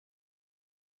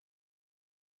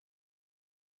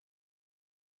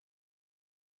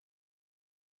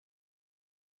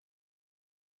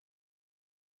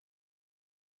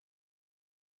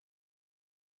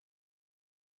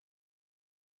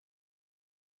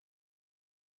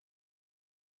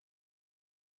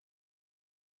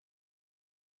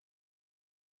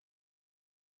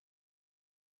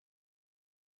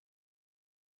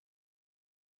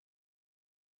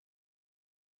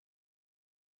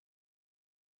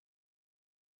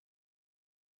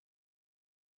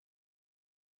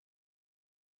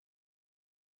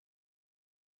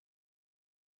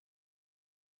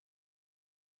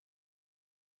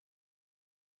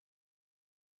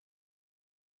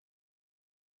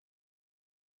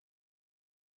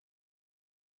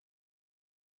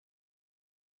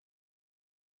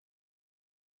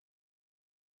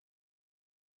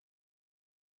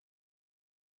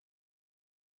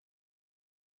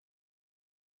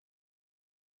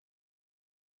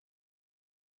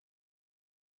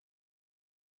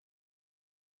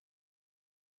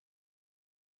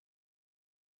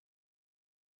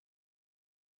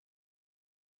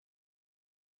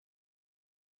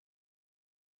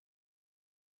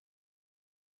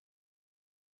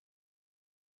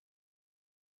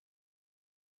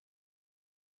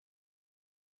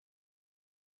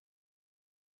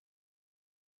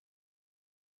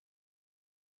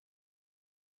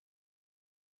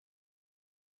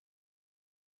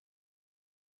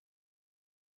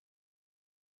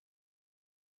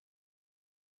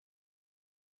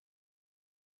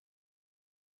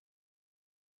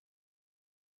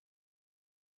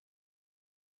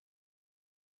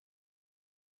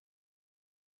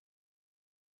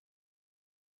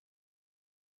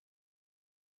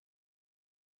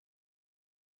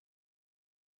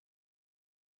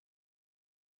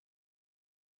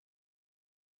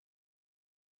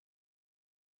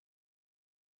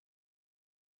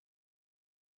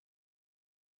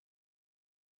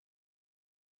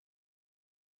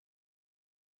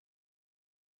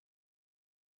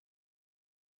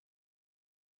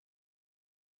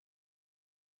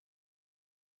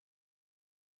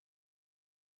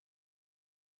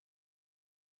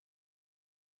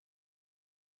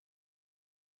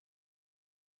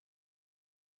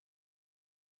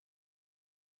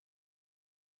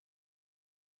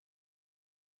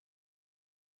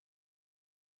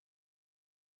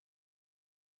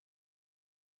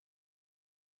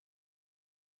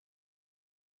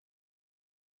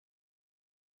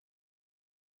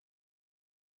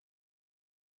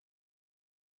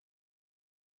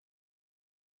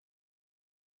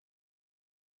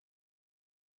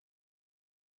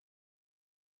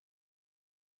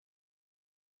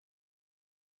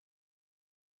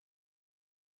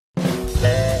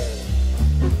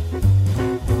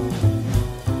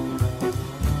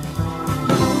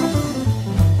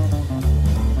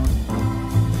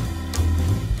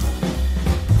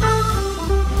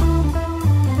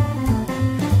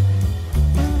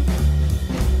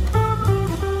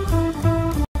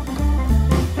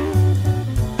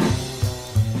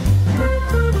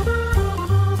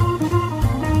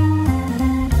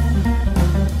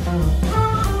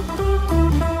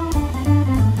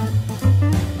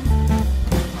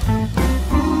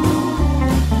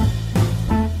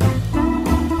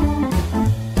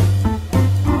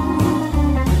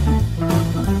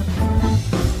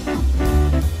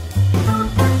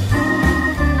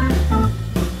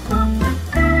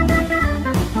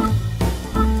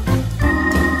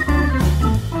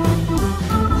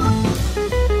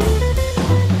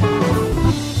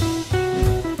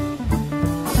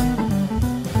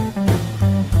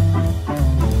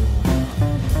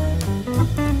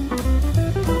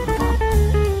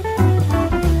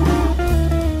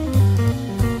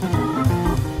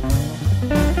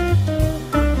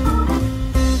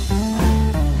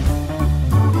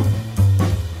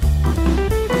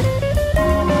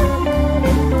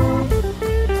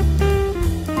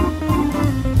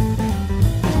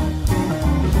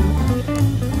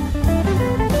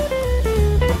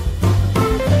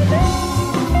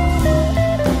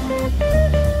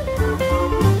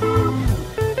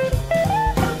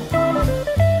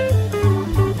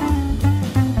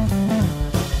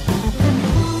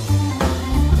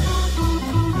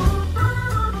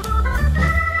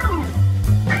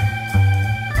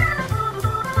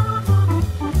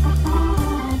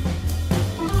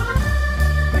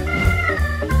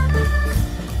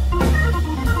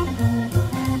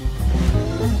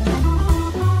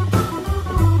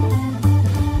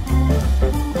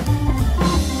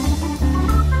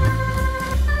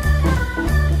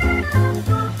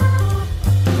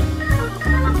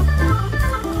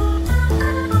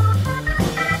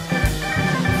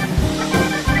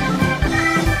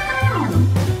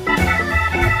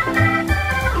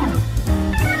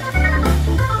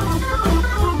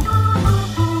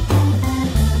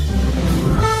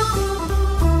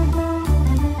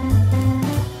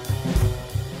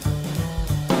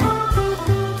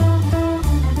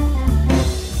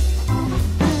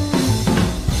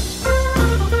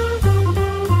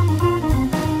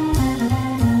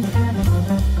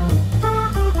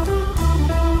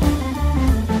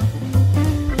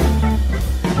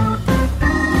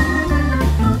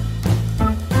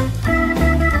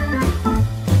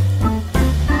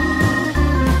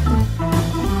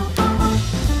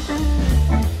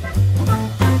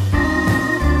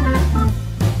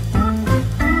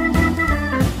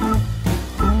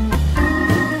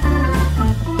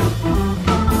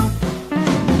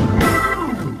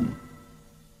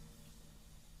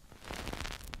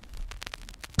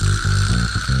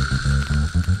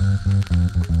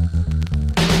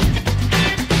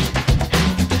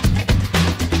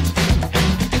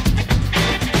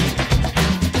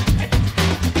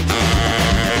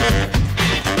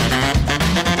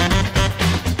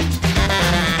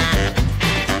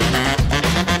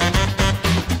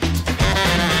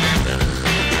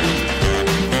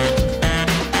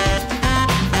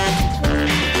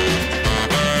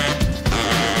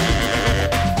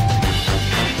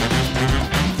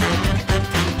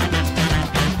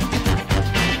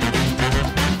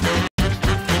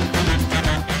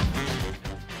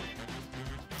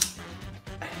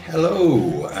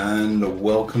Hello and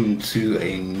welcome to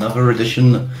another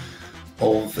edition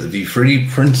of the 3D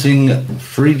Printing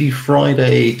 3D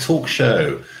Friday talk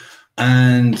show.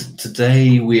 And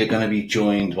today we are going to be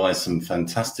joined by some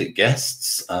fantastic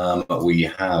guests. We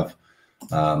have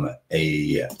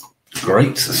a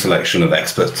great selection of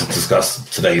experts to discuss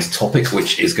today's topic,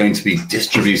 which is going to be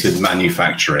distributed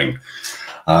manufacturing.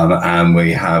 And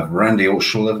we have Randy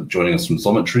Altschuler joining us from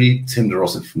Xometry, Tim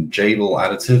DeRosett from Jabil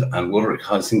Additive, and Wilderich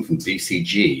Heising from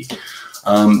BCG.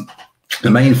 The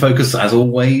main focus, as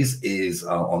always, is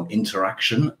on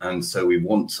interaction, and so we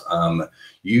want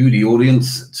you, the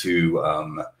audience, to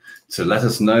let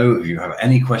us know if you have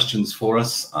any questions for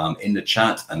us in the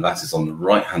chat, and that is on the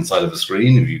right-hand side of the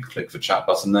screen. If you click the chat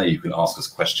button there, you can ask us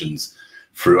questions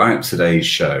throughout today's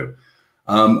show.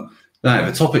 Now,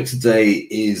 the topic today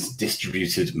is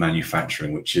distributed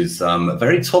manufacturing, which is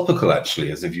very topical,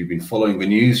 actually. As if you've been following the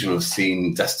news, you'll have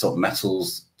seen Desktop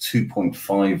Metal's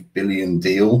 $2.5 billion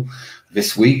deal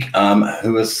this week,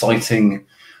 who are citing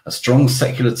a strong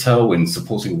secular tailwind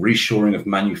supporting reshoring of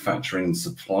manufacturing and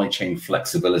supply chain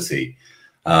flexibility.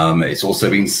 It's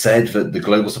also been said that the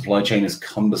global supply chain is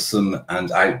cumbersome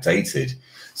and outdated.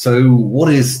 So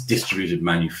what is distributed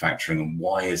manufacturing and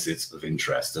why is it of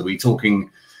interest? Are we talking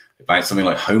about something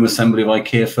like home assembly of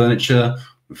IKEA furniture,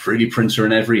 a 3D printer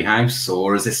in every house,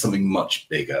 or is this something much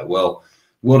bigger? Well,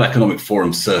 World Economic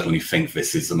Forum certainly think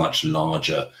this is a much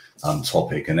larger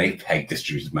topic, and they peg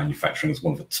distributed manufacturing as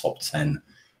one of the top 10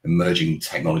 emerging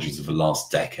technologies of the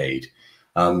last decade.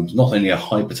 Not only a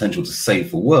high potential to save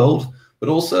the world, but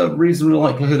also a reasonable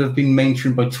likelihood of being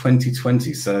mainstream by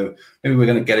 2020. So maybe we're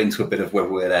going to get into a bit of whether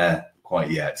we're there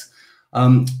quite yet.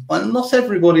 And not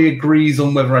everybody agrees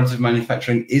on whether additive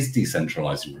manufacturing is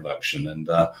decentralizing production. And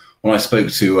when I spoke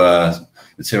to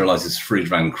Materialize's Fried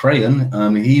van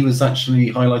Krayen, he was actually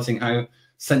highlighting how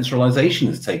centralization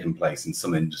has taken place in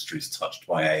some industries touched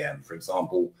by AM. For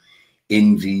example,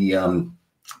 in the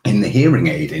hearing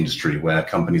aid industry, where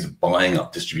companies are buying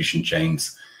up distribution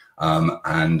chains,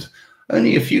 and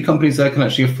only a few companies there can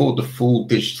actually afford the full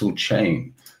digital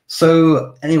chain.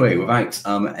 So anyway, without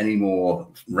any more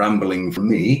rambling from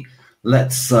me,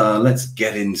 let's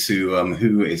get into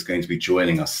who is going to be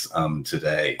joining us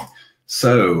today.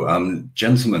 So,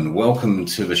 gentlemen, welcome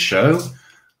to the show.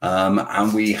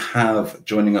 And we have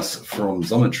joining us from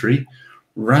Xometry,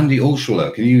 Randy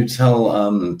Altschuler. Can you tell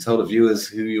the viewers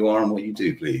who you are and what you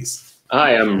do, please?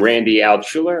 Hi, I'm Randy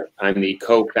Altschuler. I'm the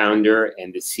co-founder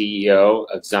and the CEO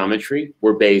of Xometry.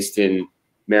 We're based in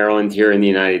Maryland here in the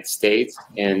United States,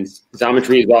 and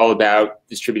Xometry is all about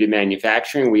distributed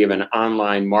manufacturing. We have an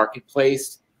online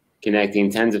marketplace connecting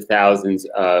tens of thousands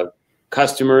of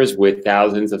customers with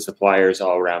thousands of suppliers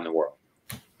all around the world.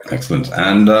 Excellent.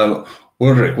 And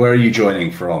Wilderich, where are you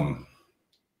joining from?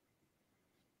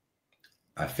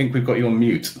 I think we've got you on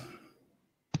mute.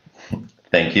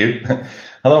 Thank you.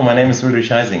 Hello, my name is Wilderich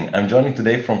Heising. I'm joining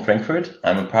today from Frankfurt.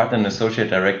 I'm a partner and associate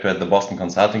director at the Boston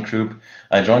Consulting Group.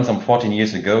 I joined some 14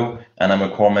 years ago, and I'm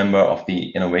a core member of the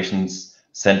Innovations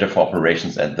Center for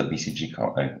Operations at the BCG,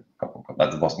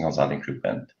 at the Boston Consulting Group.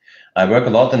 And I work a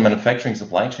lot in manufacturing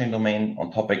supply chain domain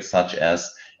on topics such as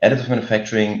additive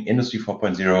manufacturing, Industry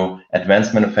 4.0,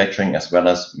 advanced manufacturing, as well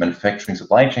as manufacturing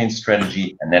supply chain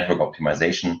strategy and network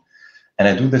optimization. And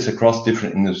I do this across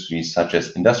different industries such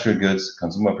as industrial goods,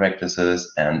 consumer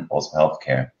practices, and also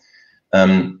healthcare.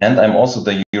 And I'm also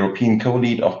the European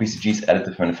co-lead of BCG's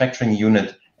additive manufacturing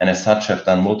unit, and as such have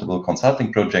done multiple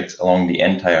consulting projects along the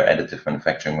entire additive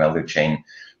manufacturing value chain,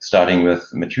 starting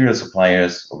with material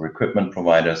suppliers or equipment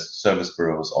providers, service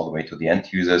bureaus, all the way to the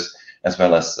end users, as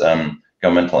well as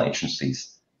governmental agencies.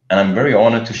 And I'm very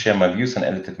honored to share my views on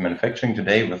additive manufacturing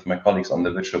today with my colleagues on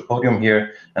the virtual podium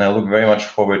here. And I look very much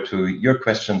forward to your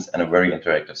questions and a very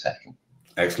interactive session.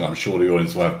 Excellent. I'm sure the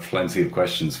audience will have plenty of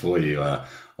questions for you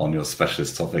on your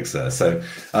specialist topics there. So,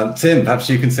 Tim, perhaps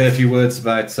you can say a few words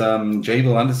about Jabil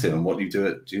Additive and what you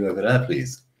do over there,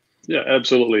 please. Yeah,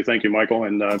 absolutely. Thank you, Michael,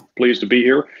 and pleased to be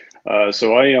here.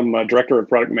 So I am Director of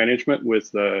Product Management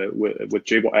with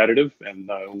Jabil Additive, and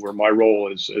where my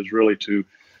role is really to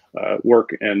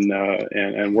work and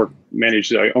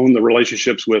manage. I own the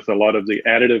relationships with a lot of the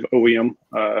additive OEM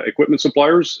equipment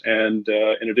suppliers, and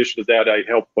in addition to that, I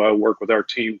help work with our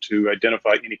team to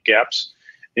identify any gaps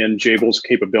in Jabil's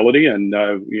capability. And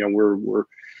you know,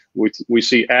 we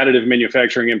see additive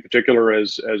manufacturing in particular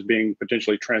as being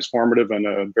potentially transformative and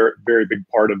a very, very big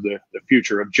part of the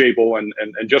future of Jabil. And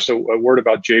just a word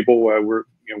about Jabil,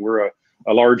 we're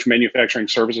a large manufacturing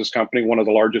services company, one of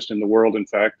the largest in the world, in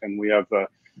fact, and we have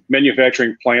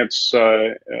manufacturing plants,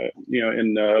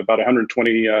 in about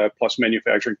 120 plus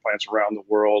manufacturing plants around the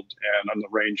world, and on the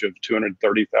range of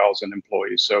 230,000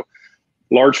 employees. So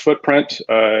large footprint.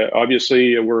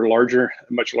 Obviously, we're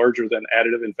much larger than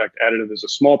Additive. In fact, Additive is a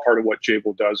small part of what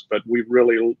Jabil does, but we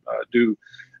really do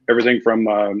everything from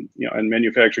and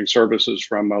manufacturing services,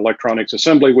 from electronics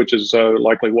assembly, which is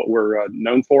likely what we're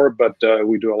known for, but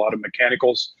we do a lot of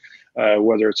mechanicals,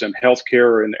 whether it's in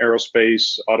healthcare or in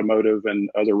aerospace, automotive, and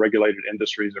other regulated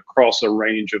industries across a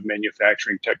range of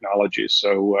manufacturing technologies.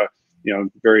 So,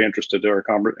 very interested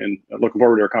and looking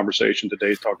forward to our conversation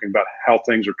today, talking about how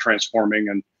things are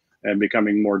transforming and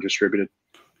becoming more distributed.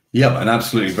 Yeah, and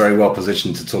absolutely very well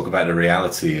positioned to talk about the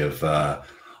reality of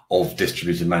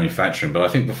distributed manufacturing. But I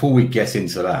think before we get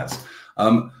into that,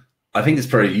 I think it's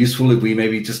very useful if we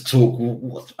maybe just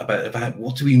talk about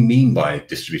what do we mean by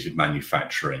distributed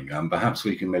manufacturing? Perhaps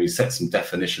we can maybe set some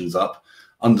definitions up,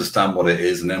 understand what it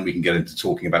is, and then we can get into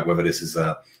talking about whether this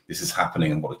is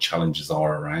happening and what the challenges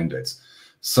are around it.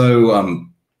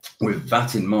 So with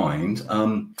that in mind,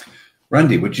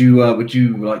 Randy, would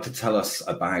you like to tell us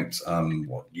about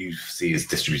what you see as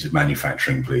distributed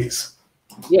manufacturing, please?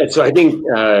 Yeah, so I think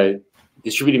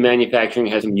distributed manufacturing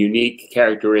has some unique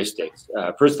characteristics.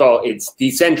 First of all, it's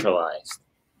decentralized.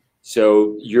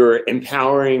 So you're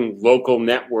empowering local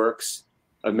networks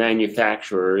of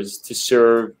manufacturers to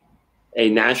serve a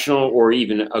national or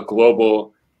even a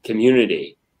global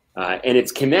community. And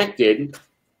it's connected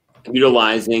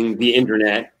utilizing the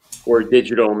internet or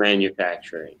digital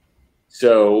manufacturing.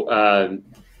 So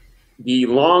the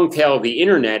long tail of the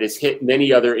internet has hit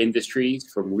many other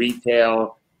industries, from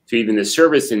retail to even the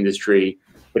service industry,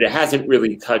 but it hasn't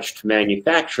really touched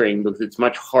manufacturing because it's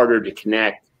much harder to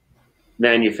connect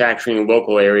manufacturing in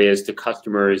local areas to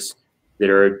customers that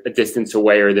are a distance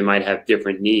away or they might have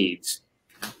different needs.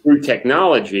 Through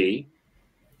technology,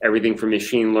 everything from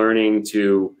machine learning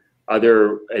to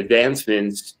other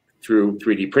advancements through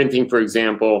 3D printing, for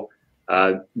example,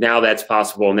 now that's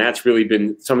possible. And that's really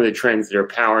been some of the trends that are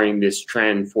powering this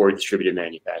trend for distributed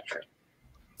manufacturing.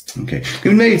 Okay.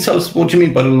 Can you maybe tell us what do you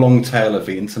mean by the long tail of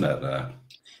the internet there?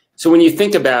 So when you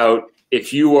think about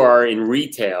if you are in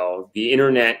retail, the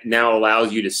internet now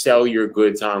allows you to sell your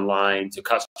goods online to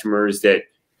customers that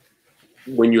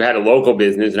when you had a local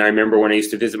business, and I remember when I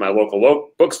used to visit my local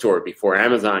bookstore before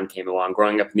Amazon came along,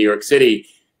 growing up in New York City,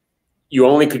 you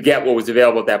only could get what was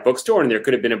available at that bookstore. And there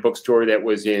could have been a bookstore that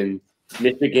was in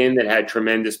Michigan that had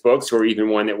tremendous books, or even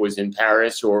one that was in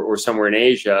Paris or somewhere in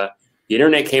Asia. The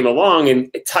internet came along and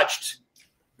it touched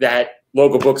that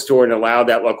local bookstore and allowed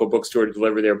that local bookstore to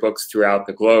deliver their books throughout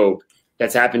the globe.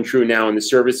 That's happened true now in the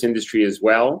service industry as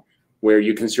well, where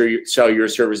you can sell your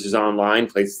services online,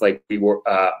 places like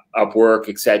Upwork,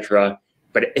 etc.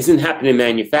 But it isn't happening in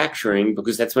manufacturing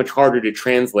because that's much harder to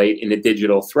translate in a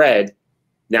digital thread.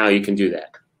 Now you can do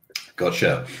that.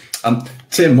 Gotcha.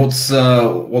 Tim, what's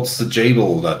the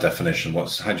Jabil definition?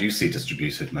 How do you see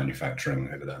distributed manufacturing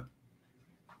over there?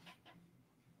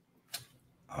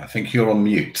 I think you're on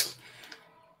mute.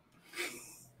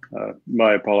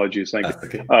 My apologies. Thank you.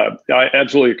 Okay. I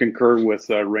absolutely concur with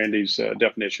Randy's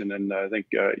definition, and I think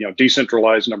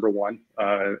decentralized, number one,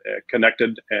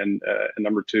 connected, and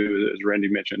number two, as Randy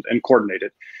mentioned, and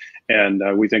coordinated. And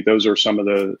we think those are some of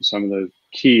the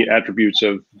key attributes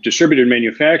of distributed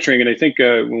manufacturing. And I think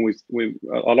when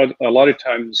a lot of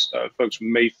times folks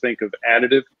may think of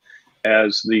additive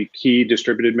as the key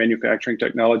distributed manufacturing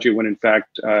technology, when in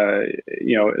fact,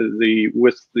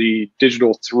 with the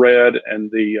digital thread and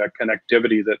the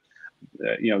connectivity that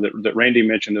that Randy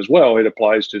mentioned as well, it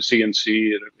applies to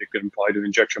CNC. It could apply to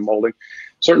injection molding.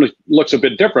 Certainly looks a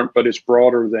bit different, but it's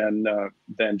broader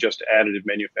than just additive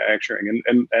manufacturing.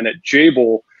 And at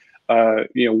Jabil,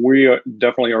 we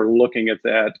definitely are looking at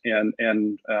that.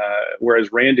 And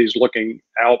whereas Randy's looking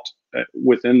out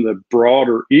within the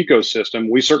broader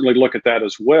ecosystem, we certainly look at that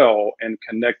as well and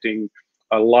connecting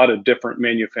a lot of different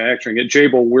manufacturing. At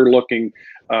Jabil, we're looking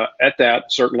at that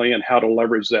certainly and how to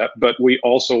leverage that. But we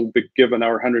also, given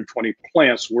our 120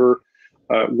 plants, we're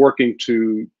working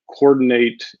to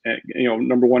coordinate,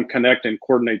 number one, connect and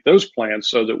coordinate those plants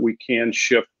so that we can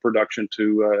shift production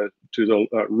to the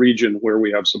region where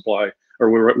we have supply or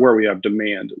where we have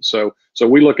demand. So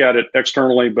we look at it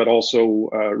externally, but also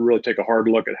really take a hard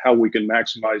look at how we can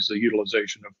maximize the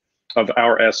utilization of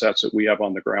our assets that we have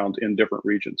on the ground in different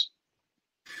regions.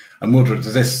 And Wilderich,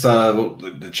 does this,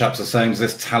 what the chaps are saying, does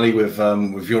this tally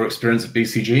with your experience at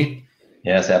BCG?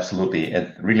 Yes, absolutely.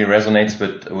 It really resonates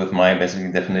with my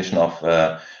basically definition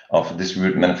of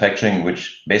distributed manufacturing,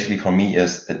 which basically for me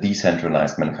is a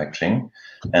decentralized manufacturing.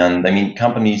 And I mean,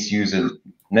 companies use a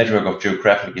network of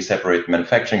geographically separated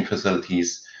manufacturing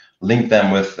facilities, link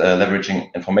them with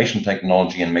leveraging information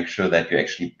technology, and make sure that you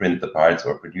actually print the parts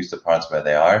or produce the parts where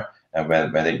they are,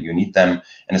 where you need them.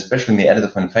 And especially in the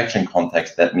additive manufacturing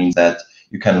context, that means that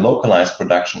you can localize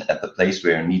production at the place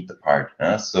where you need the part.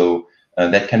 So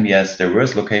that can be as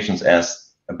diverse locations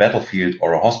as a battlefield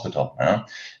or a hospital.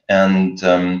 And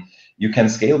you can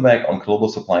scale back on global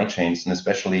supply chains, and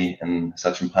especially in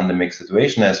such a pandemic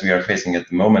situation as we are facing at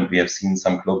the moment, we have seen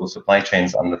some global supply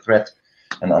chains under threat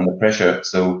and under pressure.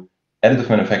 So additive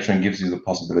manufacturing gives you the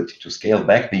possibility to scale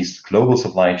back these global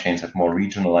supply chains, have more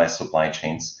regionalized supply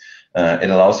chains.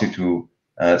 It allows you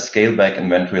to scale back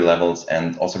inventory levels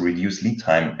and also reduce lead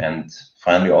time, and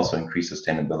finally also increase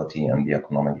sustainability and the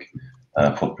economic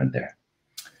footprint there.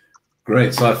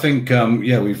 Great. So I think,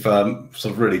 yeah, we've sort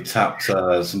of really tapped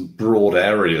some broad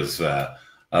areas there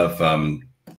of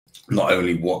not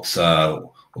only what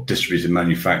distributed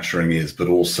manufacturing is, but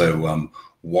also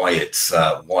why it's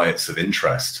of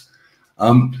interest.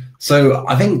 So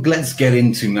I think let's get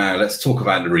into now. Let's talk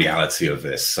about the reality of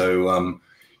this. So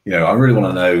you know, I really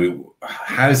want to know,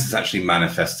 how is this actually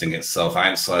manifesting itself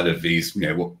outside of these, you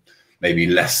know, what maybe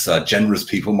less generous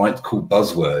people might call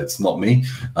buzzwords, not me.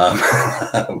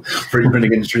 3D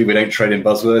printing industry, we don't trade in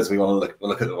buzzwords. We want to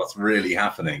look at what's really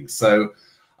happening. So,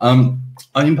 I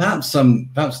mean, perhaps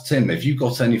Tim, if you've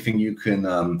got anything you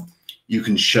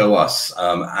can show us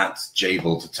at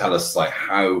Jabil to tell us like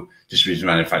how distributed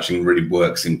manufacturing really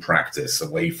works in practice,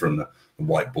 away from the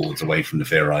whiteboards, away from the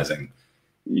theorizing.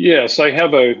 Yes, I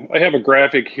have a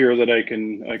graphic here that I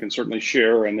can certainly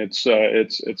share, and it's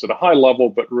at a high level,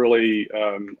 but really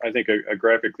I think a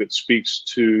graphic that speaks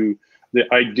to the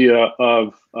idea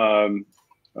of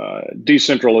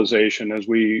decentralization as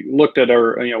we looked at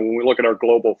our, when we look at our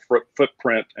global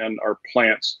footprint and our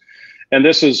plants. And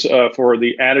this is for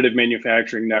the additive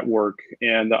manufacturing network,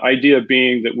 and the idea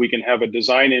being that we can have a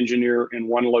design engineer in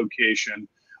one location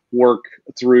work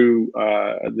through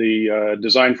the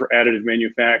design for additive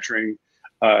manufacturing.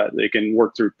 They can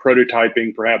work through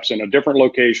prototyping, perhaps in a different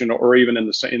location, or even in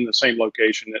the same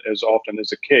location, as often is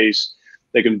the case.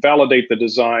 They can validate the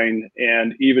design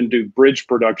and even do bridge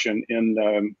production in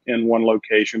one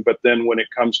location. But then when it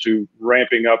comes to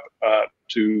ramping up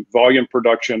to volume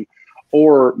production,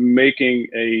 or making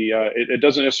it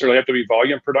doesn't necessarily have to be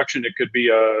volume production. It could be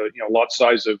a lot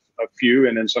size of a few,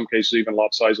 and in some cases even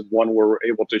lot size of one, where we're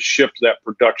able to shift that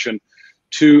production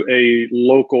to a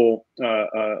local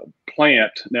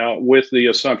plant. Now, with the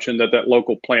assumption that that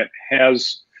local plant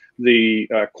has the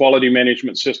quality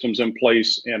management systems in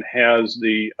place and has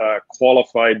the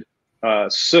qualified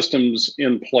systems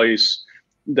in place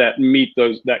that meet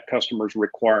that customer's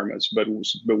requirements. But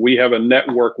we have a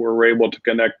network where we're able to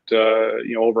connect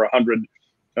over 100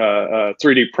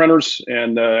 3D printers,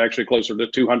 and actually closer to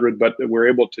 200. But we're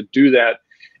able to do that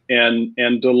and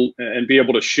be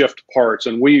able to shift parts.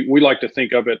 And we like to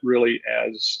think of it really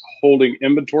as holding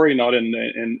inventory, not in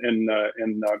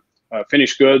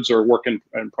finished goods or work in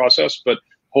process, but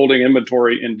holding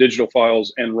inventory in digital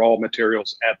files and raw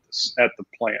materials at the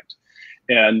plant.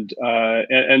 And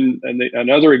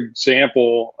another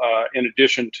example, in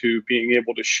addition to being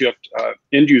able to shift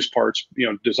end-use parts,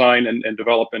 design and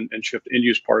develop and shift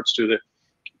end-use parts to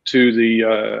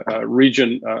the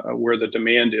region where the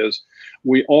demand is,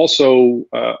 we also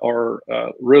are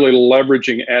really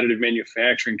leveraging additive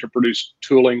manufacturing to produce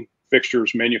tooling,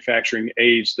 fixtures, manufacturing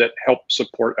aids that help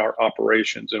support our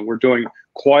operations. And we're doing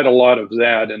quite a lot of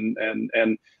that,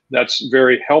 and that's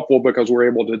very helpful because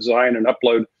we're able to design and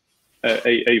upload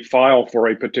a file for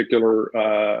a particular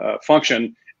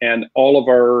function, and all of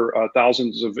our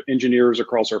thousands of engineers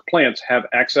across our plants have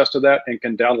access to that and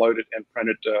can download it and print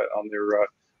it on their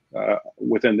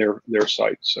within their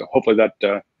site. So hopefully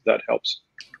that helps.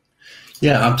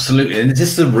 Yeah, absolutely. And is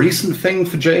this a recent thing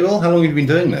for Jabil? How long have you been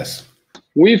doing this?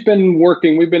 We've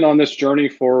been on this journey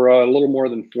for a little more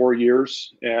than 4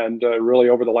 years, and really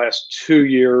over the last 2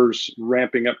 years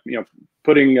ramping up,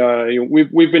 putting,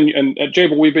 we've been, and at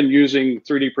Jabil, we've been using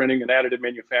 3D printing and additive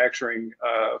manufacturing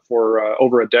for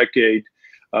over a decade.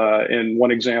 In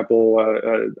one example,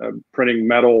 printing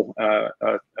metal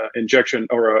injection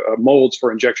or molds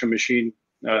for injection machine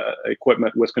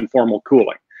equipment with conformal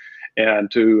cooling, and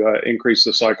to increase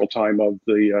the cycle time of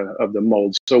the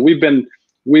molds. So we've been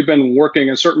working,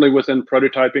 and certainly within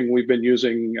prototyping, we've been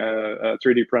using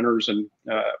 3D printers and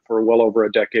for well over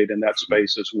a decade in that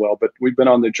space as well. But we've been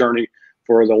on the journey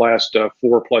for the last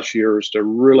 4+ years to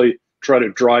really try to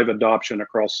drive adoption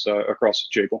across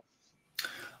Jabil.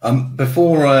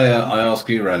 Before I ask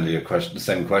you, Randy, the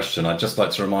same question, I'd just like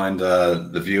to remind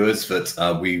the viewers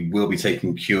that we will be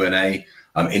taking Q&A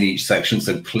in each section.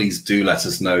 So please do let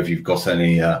us know if you've got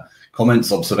any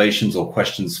comments, observations, or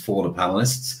questions for the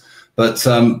panelists. But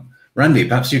Randy,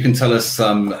 perhaps you can tell us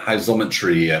how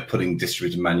Xometry putting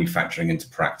distributed manufacturing into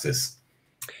practice.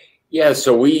 Yeah,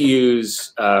 so we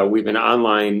have an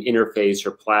online interface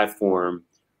or platform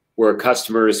where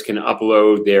customers can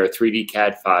upload their 3D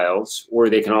CAD files, or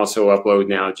they can also upload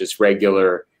now just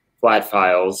regular flat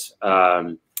files.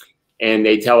 And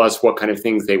they tell us what kind of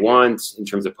things they want in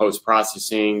terms of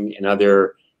post-processing and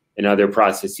other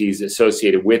processes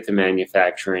associated with the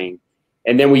manufacturing.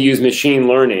 And then we use machine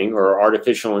learning or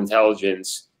artificial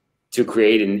intelligence to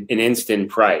create an instant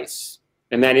price.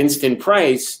 And that instant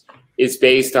price is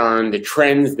based on the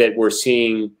trends that we're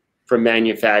seeing from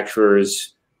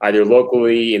manufacturers either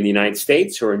locally in the United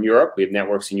States or in Europe. We have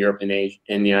networks in Europe and Asia,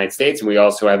 in the United States, and we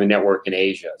also have a network in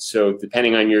Asia. So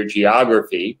depending on your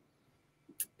geography,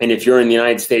 and if you're in the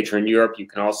United States or in Europe, you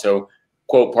can also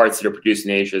quote parts that are produced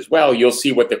in Asia as well. You'll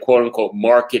see what the quote unquote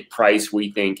market price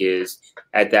we think is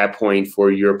at that point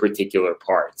for your particular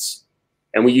parts.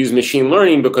 And we use machine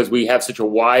learning because we have such a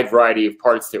wide variety of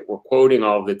parts that we're quoting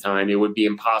all the time. It would be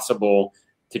impossible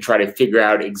to try to figure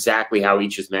out exactly how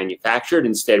each is manufactured.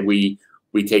 Instead, we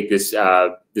take this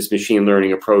machine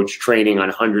learning approach, training on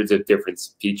hundreds of different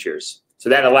features. So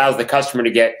that allows the customer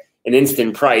to get an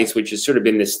instant price, which has sort of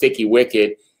been the sticky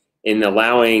wicket in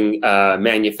allowing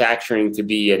manufacturing to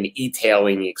be an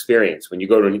e-tailing experience. When you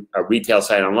go to a retail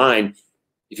site online,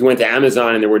 if you went to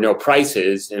Amazon and there were no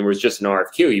prices and it was just an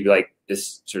RFQ, you'd be like,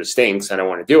 this sort of stinks, I don't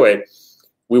want to do it.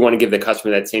 We want to give the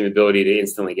customer that same ability to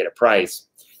instantly get a price.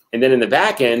 And then in the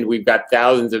back end, we've got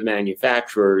thousands of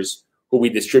manufacturers who we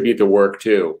distribute the work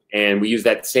to. And we use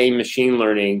that same machine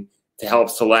learning to help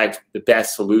select the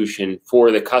best solution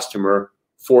for the customer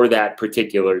for that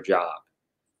particular job.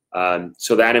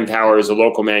 So that empowers a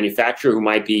local manufacturer who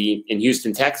might be in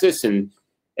Houston, Texas, and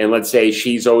let's say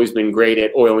she's always been great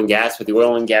at oil and gas, but the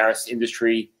oil and gas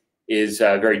industry is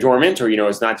very dormant, or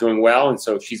is not doing well, and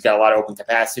so she's got a lot of open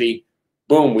capacity.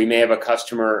 Boom, we may have a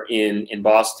customer in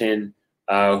Boston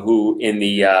who in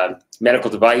the medical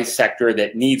device sector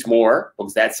that needs more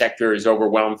because that sector is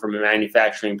overwhelmed from a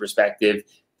manufacturing perspective.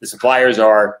 The suppliers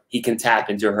he can tap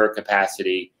into her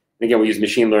capacity. And again, we use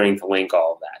machine learning to link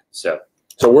all of that. So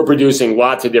we're producing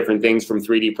lots of different things from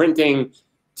 3D printing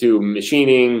to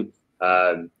machining,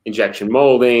 injection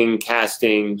molding,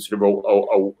 casting, sort of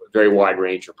a very wide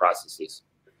range of processes.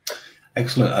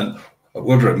 Excellent. And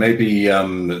Wilderich, maybe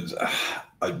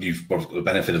you've got the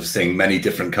benefit of seeing many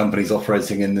different companies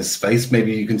operating in this space.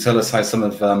 Maybe you can tell us how some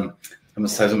of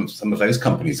those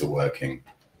companies are working.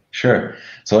 Sure.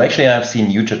 So actually, I've seen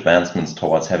huge advancements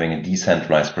towards having a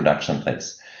decentralized production in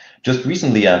place. Just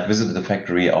recently, I've visited the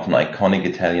factory of an iconic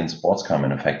Italian sports car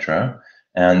manufacturer,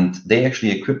 and they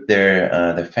actually equipped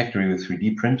their factory with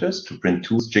 3D printers to print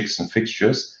tools, jigs, and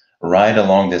fixtures right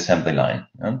along the assembly line.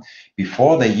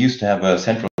 Before, they used to have a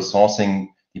central sourcing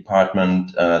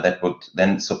department that would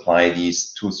then supply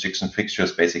these tools, jigs, and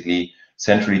fixtures basically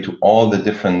centrally to all the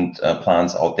different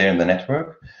plants out there in the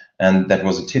network. And that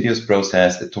was a tedious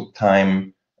process. It took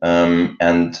time,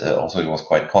 and also it was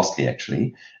quite costly,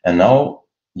 actually. And now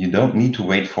you don't need to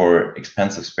wait for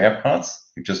expensive spare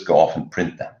parts. You just go off and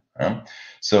print them.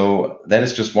 So that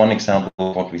is just one example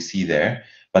of what we see there.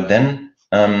 But then,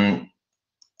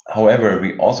 however,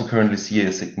 we also currently see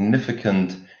a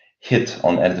significant hit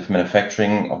on additive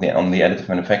manufacturing, on the additive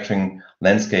manufacturing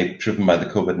landscape driven by the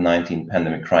COVID-19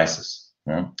 pandemic crisis.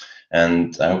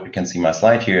 And I hope you can see my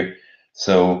slide here.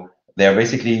 So there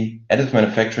basically, additive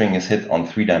manufacturing is hit on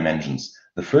 3 dimensions.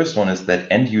 The first one is that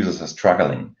end users are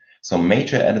struggling. So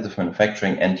major additive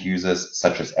manufacturing end users,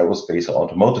 such as aerospace or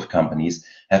automotive companies,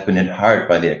 have been hit hard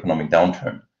by the economic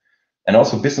downturn. And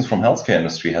also business from healthcare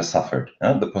industry has suffered.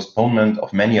 The postponement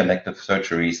of many elective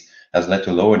surgeries has led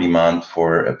to lower demand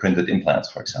for printed implants,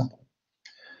 for example.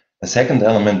 The second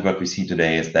element what we see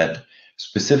today is that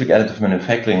specific additive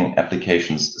manufacturing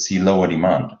applications see lower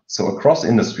demand. So across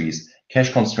industries,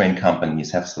 cash-constrained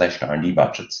companies have slashed R&D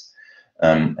budgets.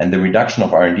 And the reduction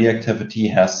of R&D activity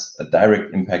has a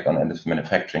direct impact on additive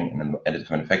manufacturing and the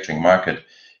additive manufacturing market,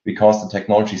 because the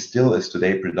technology still is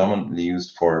today predominantly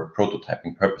used for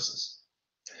prototyping purposes.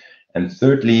 And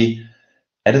thirdly,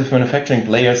 additive manufacturing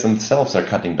players themselves are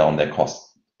cutting down their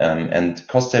costs. And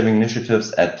cost-saving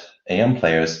initiatives at AM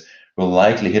players will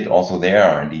likely hit also their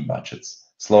R&D budgets,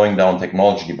 slowing down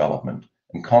technology development.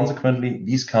 And consequently,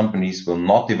 these companies will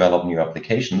not develop new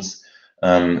applications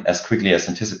as quickly as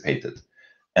anticipated.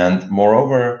 And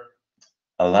moreover,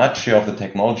 a large share of the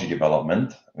technology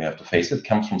development, we have to face it,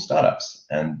 comes from startups.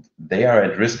 And they are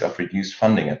at risk of reduced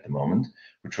funding at the moment,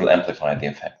 which will amplify the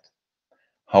effect.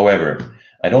 However,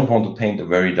 I don't want to paint a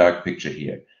very dark picture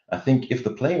here. I think if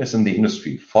the players in the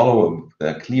industry follow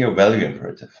a clear value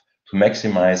imperative to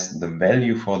maximize the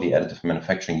value for the additive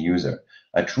manufacturing user,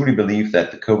 I truly believe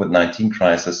that the COVID-19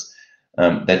 crisis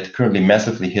that currently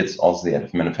massively hits also the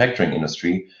additive manufacturing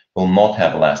industry will not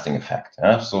have a lasting effect.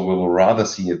 So we will rather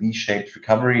see a V-shaped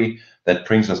recovery that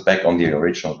brings us back on the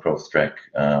original growth track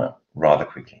rather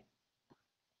quickly.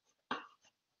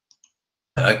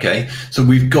 Okay, so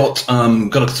we've got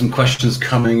some questions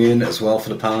coming in as well for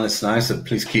the panelists now, so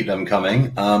please keep them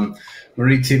coming.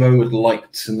 Marie Thibault would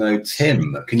like to know,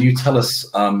 Tim, can you tell us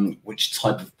which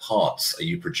type of parts are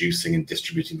you producing in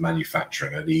distributed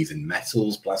manufacturing? Are these in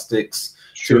metals, plastics,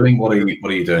 tooling? What are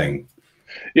you doing?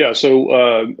 Yeah,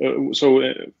 so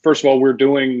first of all, we're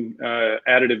doing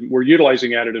we're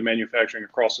utilizing additive manufacturing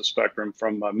across the spectrum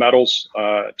from metals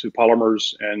to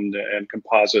polymers and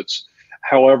composites.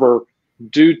 However,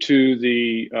 due to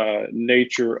the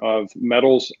nature of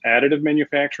metals additive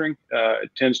manufacturing,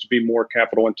 it tends to be more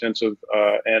capital intensive,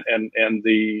 and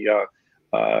the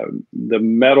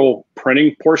metal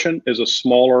printing portion is a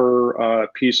smaller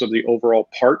piece of the overall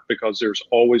part, because there's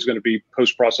always going to be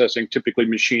post-processing, typically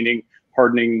machining,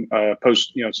 hardening, a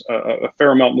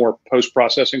fair amount more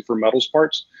post-processing for metals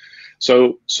parts.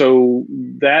 So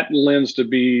that lends to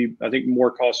be, I think, more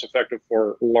cost effective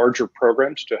for larger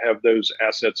programs to have those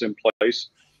assets in place.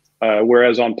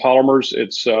 Whereas on polymers,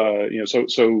 it's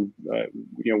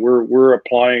we're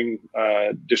applying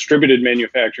distributed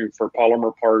manufacturing for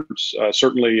polymer parts.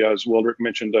 Certainly, as Wilderich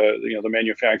mentioned, the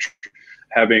manufacturer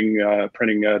having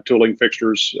printing tooling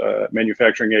fixtures,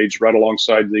 manufacturing aids right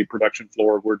alongside the production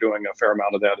floor. We're doing a fair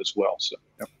amount of that as well. So.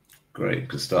 Yeah. Great,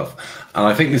 good stuff. And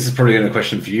I think this is probably a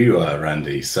question for you,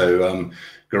 Randy. So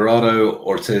Gerardo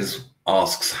Ortiz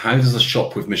asks, how does a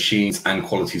shop with machines and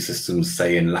quality systems,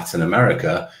 say in Latin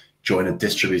America, join a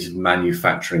distributed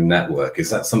manufacturing network? Is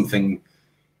that something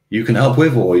you can help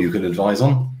with or you can advise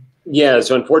on? Yeah,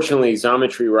 so unfortunately,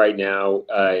 Xometry right now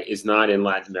is not in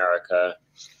Latin America,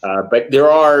 but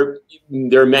there are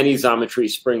many Xometry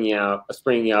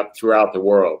springing up throughout the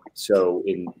world. So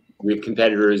we have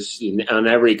competitors on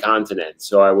every continent.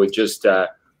 So I would just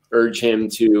urge him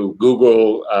to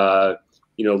Google,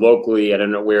 locally. I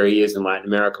don't know where he is in Latin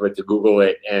America, but to Google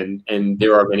it, and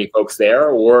there are many folks there.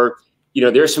 Or,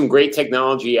 there's some great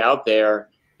technology out there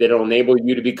that'll enable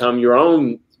you to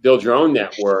build your own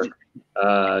network.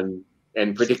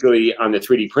 And particularly on the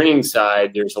 3D printing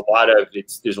side, there's a lot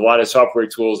of software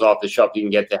tools off the shelf you can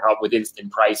get to help with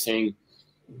instant pricing.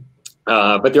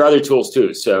 But there are other tools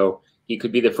too. So he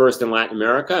could be the first in Latin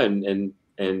America, and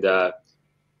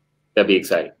that'd be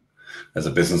exciting. There's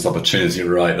a business opportunity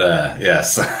right there.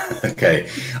 Yes. Okay.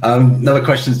 Another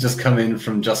question's just come in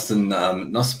from Justin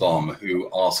Nussbaum, who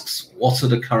asks, what are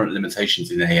the current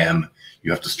limitations in AM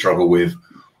you have to struggle with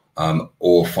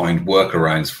or find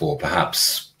workarounds for?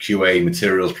 Perhaps QA,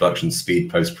 materials production, speed,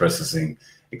 post-processing,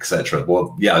 etc.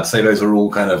 Well, yeah, I'd say those are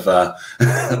all kind of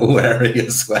all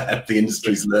areas where the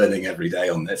industry's learning every day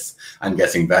on this and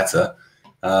getting better.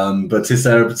 But is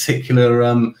there a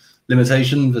particular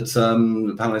limitation that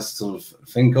the panelists sort of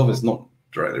think of? It's not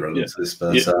directly relevant to this,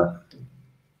 but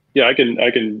yeah, I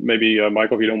can maybe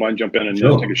Michael, if you don't mind, jump in and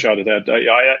sure. Take a shot at that.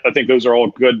 I think those are all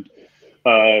good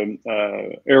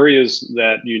areas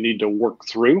that you need to work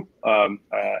through,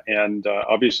 and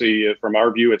obviously, from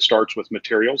our view, it starts with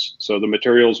materials. So the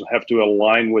materials have to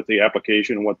align with the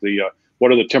application. What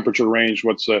are the temperature range?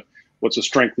 What's the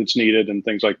strength that's needed, and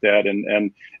things like that.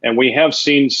 And we have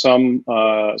seen some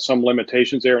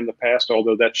limitations there in the past,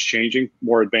 although that's changing.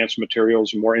 More advanced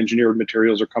materials and more engineered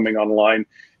materials are coming online.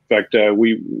 In fact,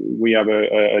 we have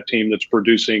a team that's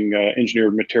producing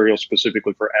engineered materials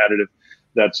specifically for additive.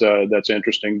 That's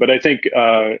interesting. But I think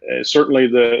certainly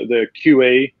the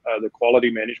QA, the quality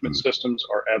management systems,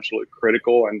 are absolutely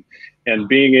critical, and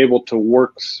being able to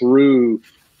work through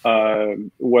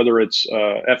whether it's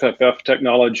FFF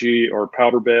technology or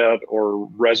powder bed or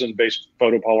resin-based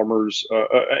photopolymers,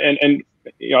 and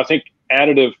I think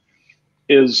additive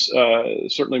is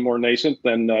certainly more nascent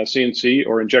than CNC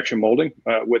or injection molding.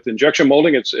 With injection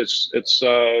molding, it's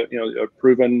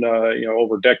proven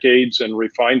over decades and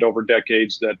refined over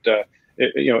decades that the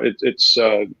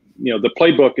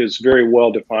playbook is very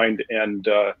well defined and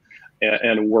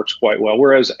works quite well.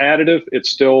 Whereas additive, it's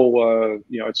still a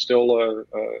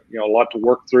lot to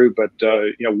work through. But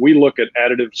we look at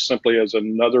additive simply as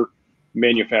another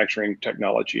manufacturing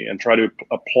technology and try to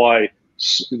apply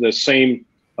the same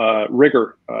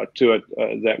rigor to it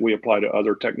that we apply to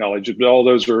other technologies. But all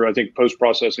those are, I think,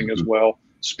 post-processing as well.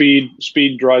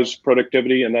 Speed drives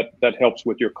productivity, and that helps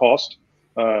with your cost.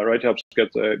 right? Helps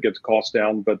get the cost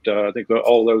down. But I think that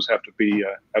all those have to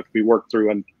be worked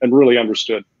through and really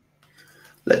understood.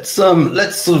 Let's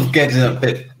sort of get a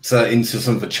bit into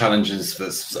some of the challenges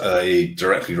that's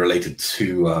directly related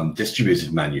to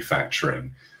distributed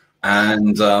manufacturing.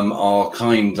 And our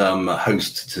kind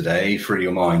host today, Free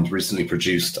Your Mind, recently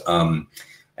produced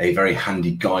a very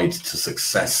handy guide to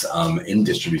success in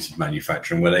distributed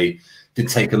manufacturing, where they did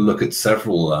take a look at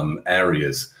several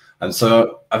areas. And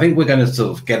so I think we're going to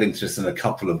sort of get into this in a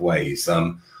couple of ways.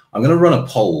 I'm going to run a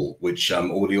poll, which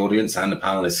all the audience and the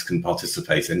panelists can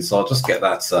participate in. So I'll just get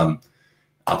that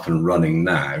up and running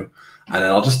now. And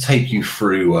then I'll just take you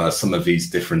through some of these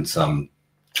different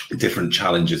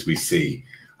challenges we see,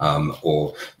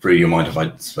 or Free Your Mind if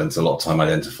I spent a lot of time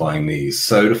identifying these.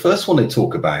 So the first one they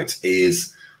talk about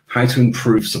is how to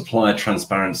improve supplier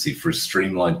transparency through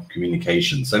streamlined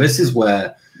communication. So this is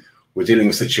where we're dealing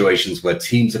with situations where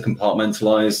teams are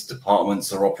compartmentalized,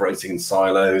 departments are operating in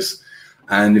silos.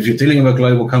 And if you're dealing with a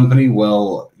global company,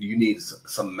 well, you need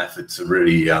some method to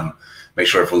really make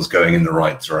sure everyone's going in the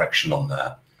right direction on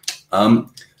there.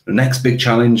 The next big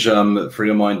challenge Free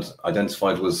Your Mind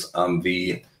identified was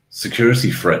the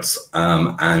security threats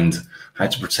and how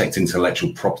to protect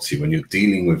intellectual property when you're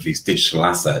dealing with these digital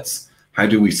assets. How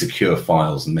do we secure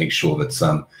files and make sure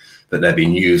that that they're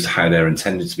being used how they're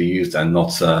intended to be used and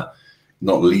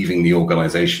not leaving the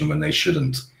organization when they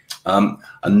shouldn't?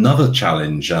 Another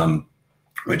challenge,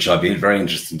 which I'd be very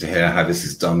interested to hear how this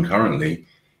is done currently,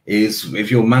 is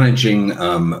if you're managing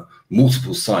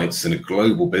multiple sites in a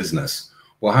global business,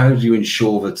 well, how do you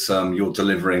ensure that you're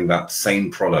delivering that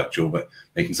same product, you're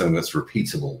making something that's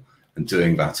repeatable and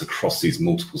doing that across these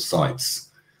multiple sites?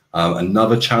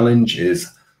 Another challenge is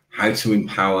how to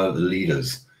empower the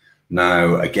leaders.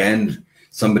 Now, again,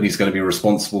 somebody's going to be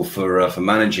responsible for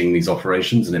managing these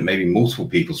operations, and it may be multiple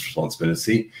people's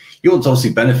responsibility. You want to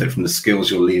obviously benefit from the skills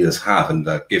your leaders have and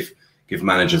give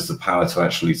managers the power to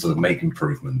actually sort of make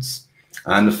improvements.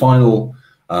 And the final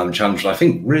challenge that I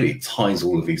think really ties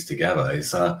all of these together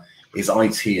is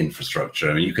IT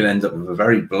infrastructure. I mean, you can end up with a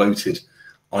very bloated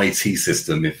IT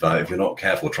system if you're not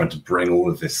careful trying to bring all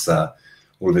of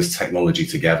this technology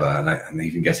together and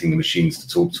even getting the machines to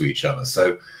talk to each other.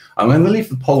 So I'm going to leave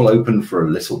the poll open for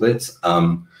a little bit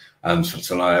to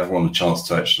allow everyone a chance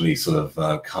to actually sort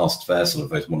of cast their sort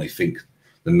of vote on what they think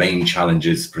the main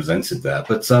challenges presented there.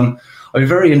 But I'd be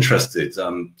very interested,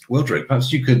 Wilderich,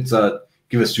 perhaps you could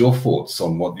give us your thoughts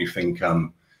on what you think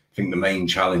the main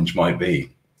challenge might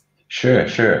be.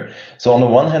 Sure. So on the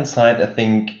one hand side, I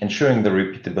think ensuring the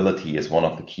repeatability is one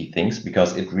of the key things,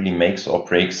 because it really makes or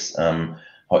breaks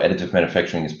how additive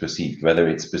manufacturing is perceived, whether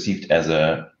it's perceived as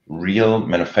a real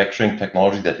manufacturing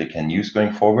technology that we can use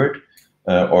going forward,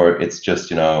 or it's just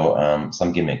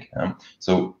some gimmick.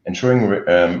 So ensuring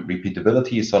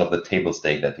repeatability is sort of the table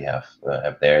stake that we have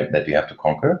there that we have to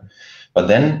conquer. But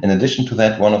then, in addition to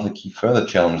that, one of the key further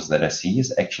challenges that I see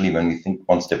is actually, when we think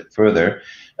one step further,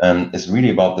 is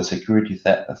really about the security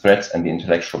threats and the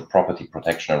intellectual property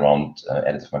protection around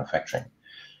additive manufacturing.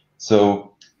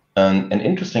 So an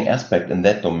interesting aspect in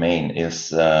that domain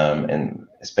is, and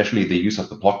especially the use of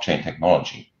the blockchain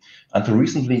technology. Until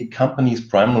recently, companies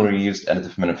primarily used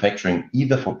additive manufacturing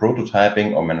either for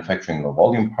prototyping or manufacturing low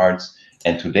volume parts.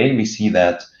 And today we see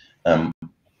that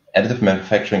additive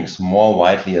manufacturing is more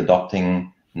widely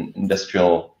adopting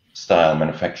industrial style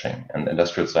manufacturing and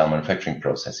industrial style manufacturing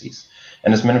processes.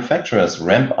 And as manufacturers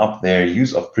ramp up their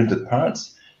use of printed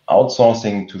parts,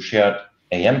 outsourcing to shared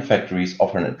AM factories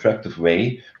offer an attractive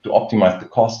way to optimize the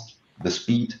cost, the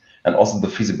speed, and also the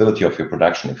feasibility of your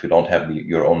production if you don't have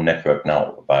your own network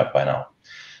now by now.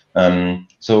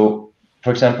 So, for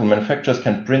example, manufacturers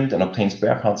can print and obtain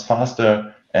spare parts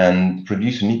faster and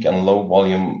produce unique and low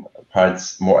volume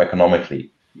parts more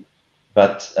economically.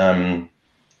 But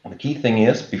the key thing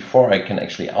is, before I can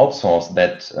actually outsource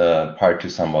that part to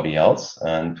somebody else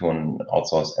and to an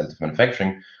outsourced additive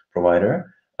manufacturing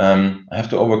provider, I have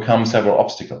to overcome several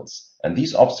obstacles. And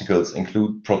these obstacles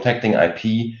include protecting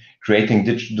IP, creating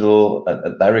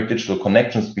direct digital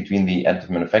connections between the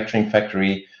additive manufacturing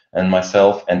factory and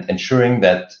myself, and ensuring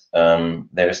that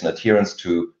there is an adherence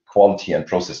to quality and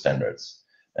process standards.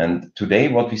 And today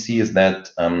what we see is that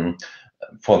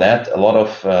for that, a lot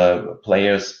of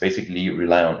players basically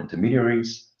rely on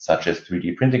intermediaries, such as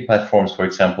 3D printing platforms, for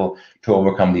example, to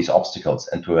overcome these obstacles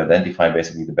and to identify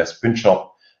basically the best print shop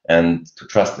and to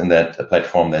trust in that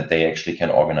platform that they actually can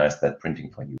organize that printing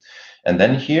for you. And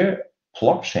then here,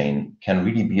 blockchain can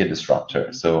really be a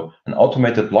disruptor. So an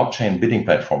automated blockchain bidding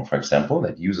platform, for example,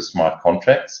 that uses smart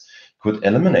contracts could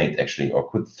eliminate actually, or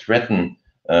could threaten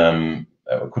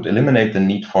could eliminate the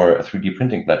need for a 3D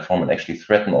printing platform and actually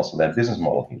threaten also that business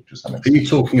model to some extent. Are you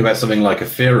talking about something like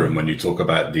Ethereum when you talk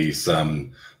about these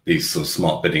sort of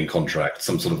smart bidding contracts,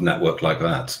 some sort of network like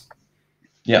that?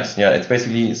 Yes, yeah, it's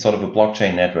basically sort of a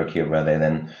blockchain network here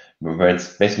where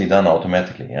it's basically done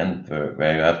automatically, and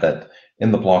where you have that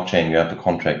in the blockchain, you have the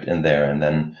contract in there, and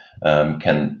then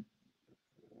can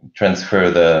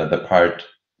transfer the part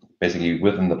basically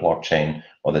within the blockchain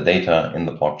or the data in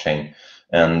the blockchain.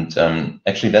 And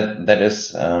actually that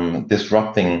is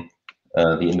disrupting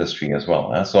the industry as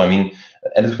well. So I mean,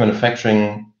 additive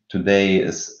manufacturing today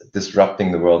is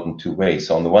disrupting the world in two ways.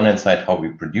 So on the one hand side, how we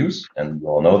produce, and you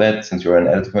all know that since you're in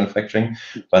additive manufacturing,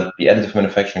 but the additive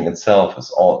manufacturing itself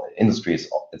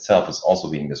itself is also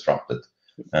being disrupted,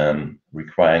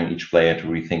 requiring each player to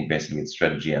rethink basically its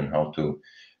strategy and how to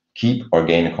keep or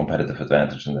gain a competitive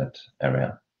advantage in that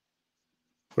area.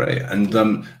 Great. And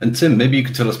Tim, maybe you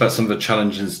could tell us about some of the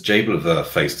challenges Jabil have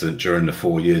faced during the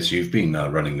 4 years you've been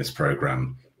running this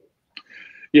program.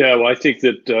 Yeah, well, I think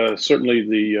that certainly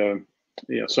the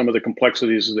some of the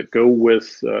complexities that go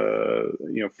with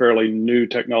fairly new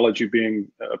technology being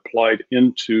applied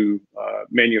into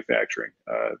manufacturing.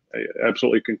 I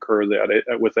absolutely concur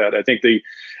with that. I think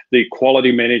the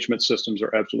quality management systems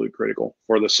are absolutely critical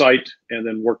for the site, and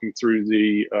then working through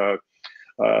the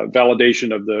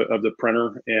validation of the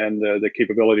printer and the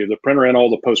capability of the printer and all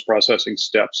the post-processing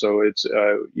steps. So it's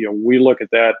we look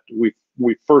at that.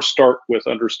 We first start with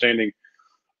understanding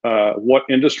what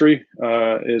industry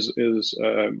are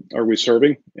we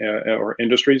serving, or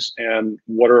industries, and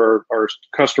what are our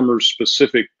customers'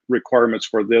 specific requirements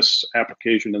for this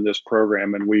application and this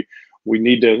program, and we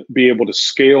need to be able to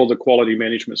scale the quality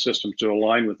management system to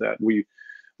align with that.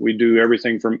 We do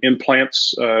everything from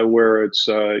implants, where it's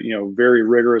very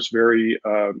rigorous, very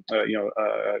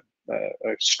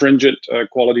stringent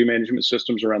quality management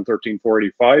systems around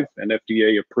 13485 and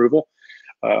FDA approval,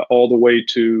 all the way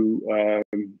to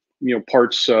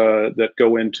parts that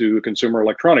go into consumer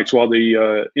electronics. While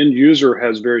the end user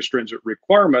has very stringent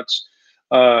requirements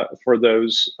for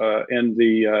those, and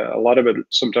a lot of it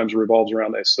sometimes revolves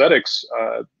around aesthetics.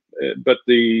 But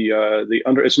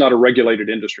it's not a regulated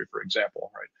industry, for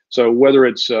example, right? So whether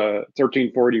it's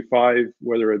 13485,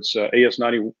 whether it's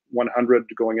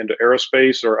AS9100 going into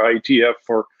aerospace, or IETF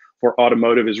for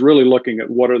automotive, is really looking at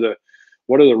what are the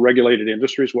regulated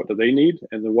industries, what do they need,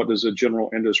 and then what does the general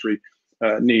industry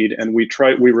need. And we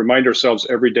remind ourselves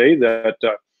every day that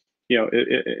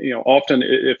often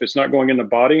if it's not going in the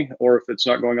body, or if it's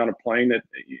not going on a plane,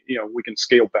 we can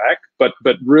scale back, but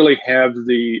really have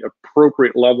the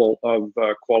appropriate level of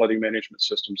quality management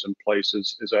systems in place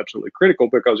is absolutely critical,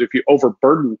 because if you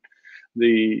overburden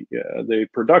the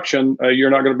production, you're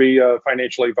not going to be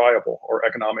financially viable or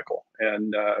economical.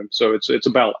 And so it's a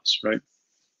balance, right?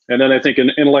 And then I think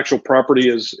intellectual property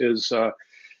is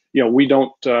we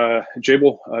don't,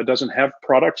 Jabil doesn't have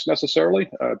products necessarily,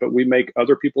 but we make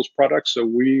other people's products. So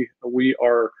we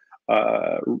are,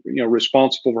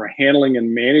 responsible for handling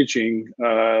and managing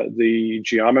the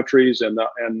geometries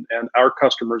and our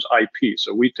customers' IP.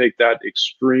 So we take that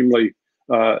extremely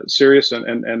serious,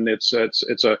 and it's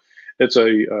a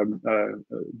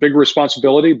big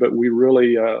responsibility, but we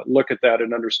really look at that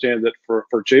and understand that for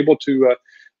Jabil to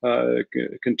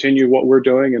continue what we're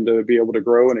doing and to be able to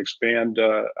grow and expand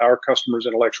our customers'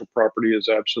 intellectual property is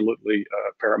absolutely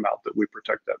paramount that we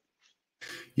protect that.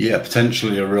 Yeah,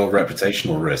 potentially a real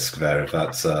reputational risk there if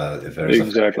there is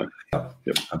exactly.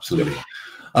 Yep, absolutely.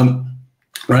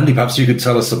 Randy, perhaps you could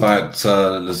tell us about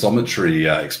the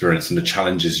Xometry experience and the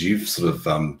challenges you've sort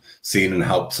of seen and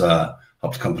helped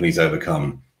companies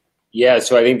overcome. Yeah,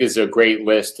 so I think this is a great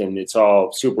list, and it's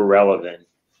all super relevant.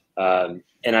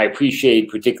 And I appreciate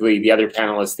particularly the other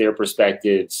panelists, their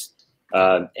perspectives.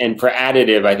 And for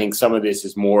additive, I think some of this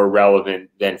is more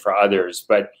relevant than for others.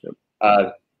 But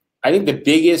I think the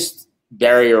biggest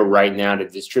barrier right now to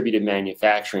distributed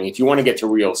manufacturing, if you want to get to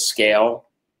real scale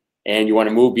and you want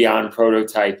to move beyond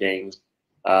prototyping,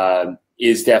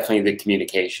 is definitely the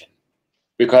communication.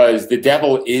 Because the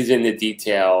devil is in the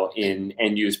detail in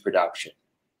end-use production.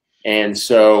 And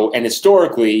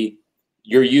historically,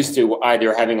 you're used to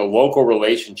either having a local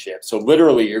relationship. So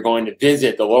literally, you're going to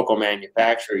visit the local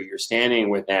manufacturer, you're standing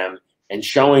with them and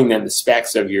showing them the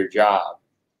specs of your job.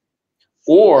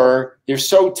 Or they're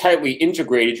so tightly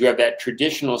integrated, you have that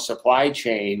traditional supply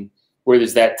chain where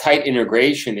there's that tight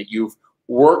integration that you've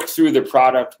worked through the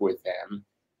product with them.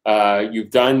 You've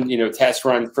done, test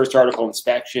run, first article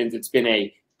inspections. It's been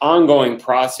an ongoing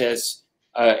process.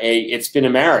 It's been a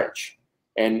marriage.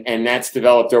 And that's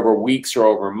developed over weeks or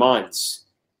over months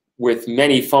with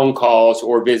many phone calls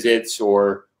or visits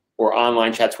or or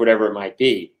online chats, whatever it might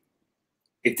be.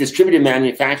 If distributed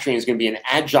manufacturing is going to be an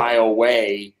agile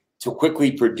way to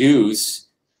quickly produce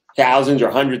thousands or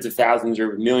hundreds of thousands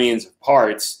or millions of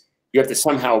parts, you have to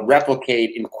somehow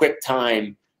replicate in quick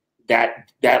time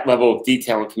that level of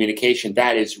detail and communication.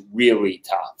 That is really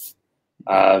tough.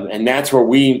 And that's where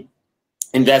we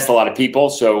invest a lot of people.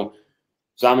 So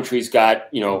Xometry's got,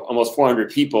 almost 400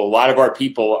 people. A lot of our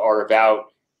people are about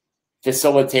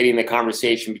facilitating the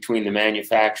conversation between the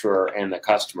manufacturer and the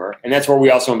customer. And that's where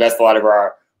we also invest a lot of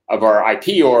our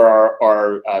IP or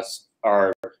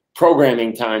our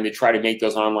programming time to try to make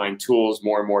those online tools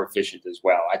more and more efficient as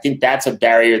well. I think that's a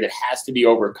barrier that has to be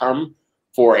overcome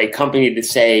for a company to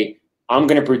say, I'm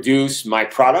going to produce my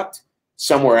product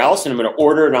somewhere else and I'm going to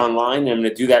order it online and I'm going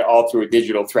to do that all through a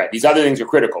digital thread. These other things are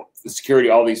critical. The security,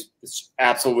 all these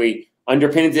absolutely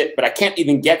underpins it, but I can't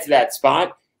even get to that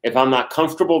spot if I'm not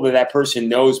comfortable that person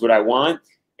knows what I want,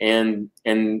 and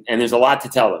there's a lot to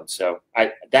tell them. So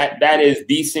that is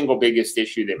the single biggest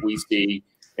issue that we see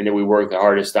and that we work the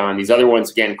hardest on. These other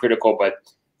ones, again, critical, but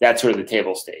that's sort of the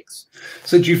table stakes.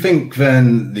 So do you think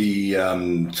then the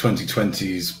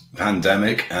 2020's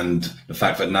pandemic and the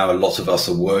fact that now a lot of us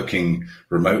are working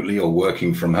remotely or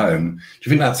working from home, do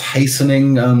you think that's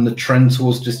hastening the trend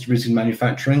towards distributed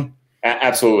manufacturing?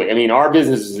 Absolutely. I mean, our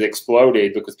business has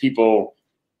exploded because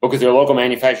their local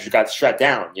manufacturers got shut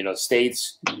down.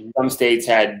 Some states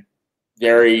had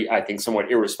very, I think,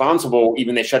 somewhat irresponsible,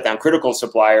 even they shut down critical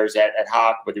suppliers ad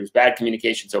hoc, but there was bad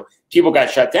communication. So people got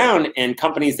shut down, and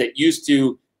companies that used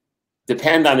to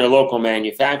depend on their local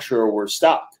manufacturer were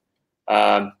stuck.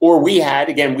 Or we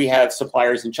have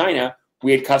suppliers in China.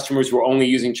 We had customers who were only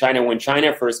using China when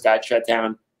China first got shut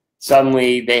down.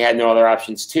 Suddenly they had no other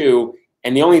options too.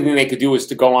 And the only thing they could do was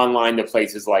to go online to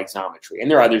places like Xometry. And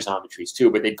there are other Xometrys too,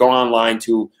 but they'd go online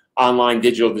to online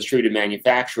digital distributed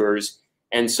manufacturers.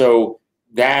 And so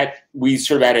that we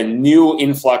sort of had a new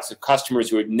influx of customers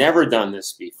who had never done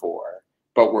this before,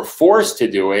 but were forced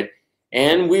to do it.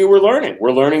 And we were learning.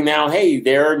 We're learning now, hey,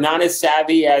 they're not as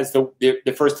savvy as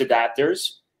the first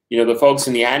adapters. The folks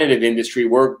in the additive industry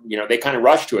they kind of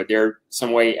rushed to it. They're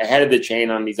some way ahead of the chain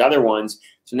on these other ones.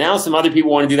 So now some other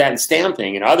people want to do that in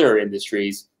stamping and other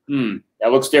industries.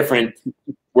 That looks different.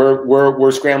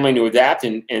 We're scrambling to adapt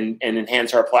and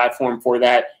enhance our platform for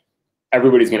that.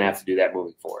 Everybody's going to have to do that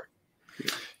moving forward.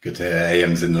 Good to hear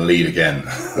AM's in the lead again.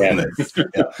 Yeah.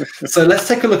 Yeah. So let's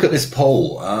take a look at this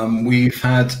poll. We've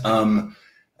had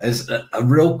as a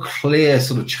real clear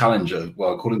sort of challenge,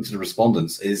 according to the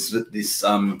respondents, is that this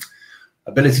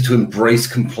ability to embrace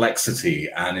complexity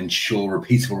and ensure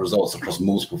repeatable results across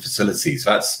multiple facilities.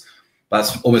 That's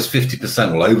almost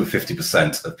 50%, or over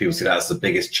 50% of people see that as the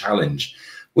biggest challenge.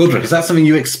 Wilderich, is that something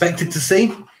you expected to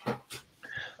see?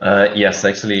 Yes,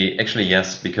 actually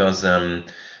yes, because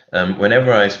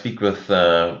whenever I speak with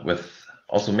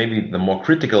also maybe the more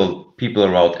critical people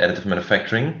around additive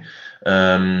manufacturing,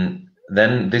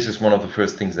 then this is one of the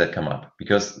first things that come up,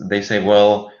 because they say,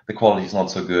 well, the quality is not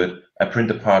so good. I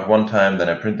print a part one time, then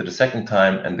I print it a second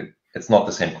time, and it's not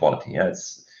the same quality. Yeah,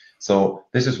 so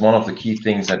this is one of the key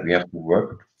things that we have to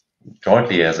work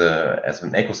jointly as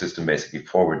an ecosystem, basically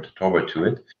toward to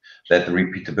it, that the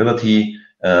repeatability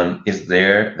is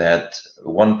there, that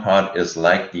one part is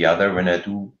like the other when I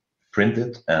do print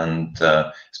it, and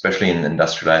especially in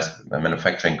industrialized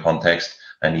manufacturing context,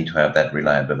 I need to have that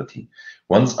reliability.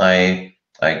 Once I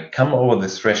come over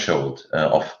this threshold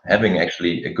of having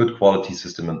actually a good quality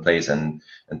system in place, and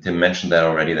Tim mentioned that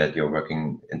already, that you're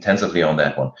working intensively on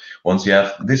that one. Once you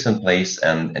have this in place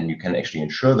and you can actually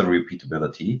ensure the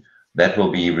repeatability, that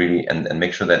will be really, and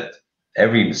make sure that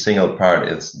every single part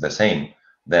is the same,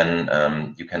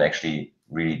 then you can actually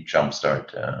really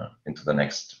jumpstart into the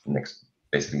next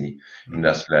basically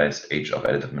industrialized age of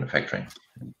additive manufacturing.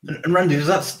 And Randy,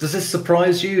 does this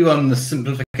surprise you on the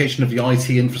simplification of the IT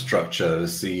infrastructure?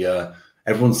 As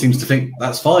everyone seems to think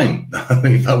that's fine.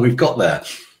 We've got there,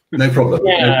 no problem.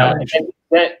 Yeah,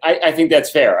 no I think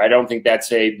that's fair. I don't think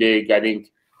that's a big. I think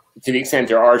to the extent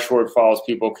there are shortfalls,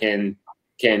 people can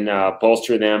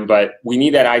bolster them. But we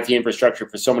need that IT infrastructure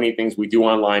for so many things we do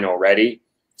online already.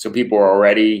 So people are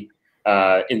already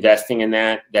investing in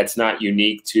that. That's not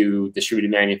unique to distributed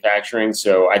manufacturing.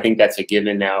 So I think that's a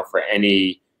given now for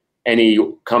any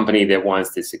company that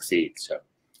wants to succeed. So,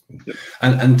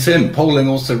 and Tim, polling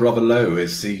also rather low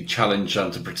is the challenge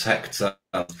to protect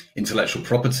intellectual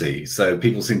property. So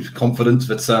people seem confident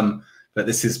that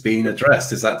this is being addressed.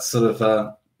 Does that sort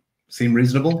of seem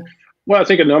reasonable? Well, I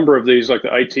think a number of these, like the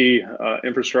IT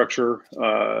infrastructure,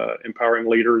 empowering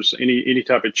leaders, any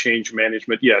type of change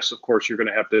management. Yes, of course, you're going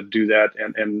to have to do that,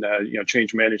 and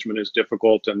change management is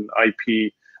difficult, and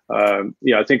IP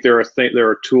Yeah, I think there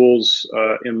are tools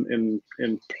in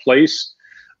place.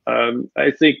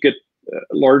 I think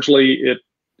largely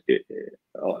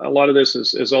a lot of this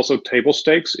is also table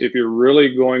stakes. If you're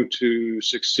really going to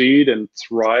succeed and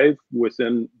thrive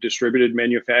within distributed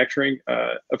manufacturing,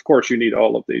 of course you need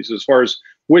all of these. As far as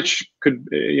which could,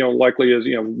 likely is,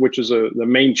 which is the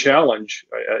main challenge,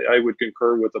 I would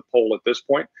concur with the poll at this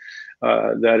point,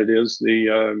 that it is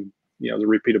the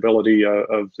repeatability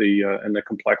of and the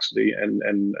complexity.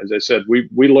 And as I said,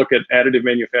 we look at additive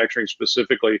manufacturing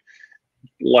specifically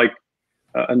like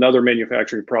another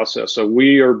manufacturing process. So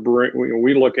we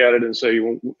look at it and say,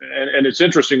 and it's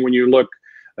interesting when you look,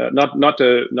 not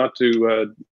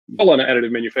to pull on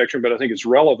additive manufacturing, but I think it's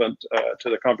relevant to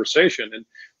the conversation. And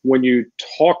when you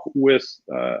talk with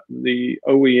the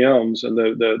OEMs and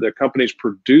the companies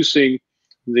producing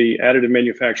the additive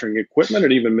manufacturing equipment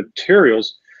and even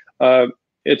materials,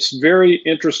 it's very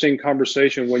interesting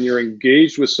conversation when you're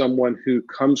engaged with someone who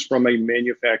comes from a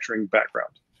manufacturing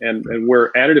background. And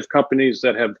where additive companies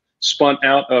that have spun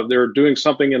out of, they're doing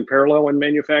something in parallel in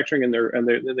manufacturing, and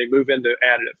then they move into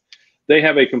additive. They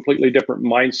have a completely different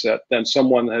mindset than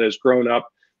someone that has grown up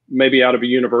maybe out of a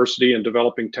university and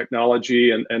developing technology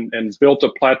and built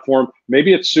a platform.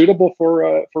 Maybe it's suitable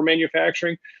for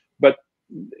manufacturing, but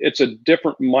it's a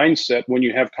different mindset when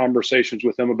you have conversations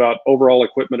with them about overall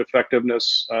equipment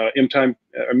effectiveness,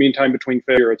 mean time between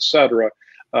failure, et cetera.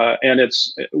 And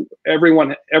it's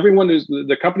everyone is,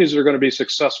 the companies that are going to be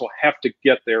successful have to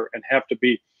get there and have to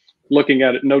be looking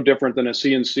at it no different than a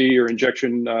CNC or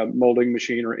injection molding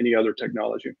machine or any other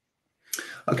technology.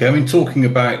 Okay, I mean, talking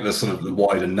about the sort of the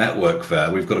wider network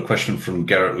there, we've got a question from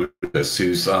Garrett Lewis,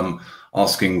 who's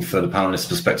asking for the panelist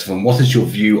perspective on what is your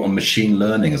view on machine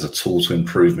learning as a tool to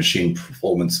improve machine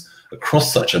performance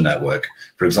across such a network?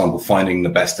 For example, finding the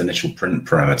best initial print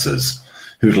parameters.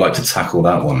 Who'd like to tackle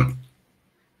that one?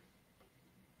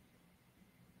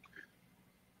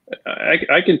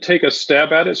 I can take a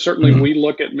stab at it. Certainly, we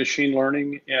look at machine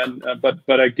learning, and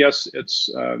but I guess it's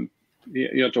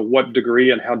to what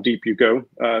degree and how deep you go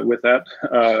with that.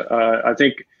 I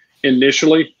think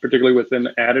initially, particularly within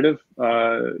additive,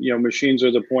 machines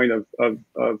are the point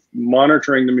of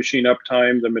monitoring the machine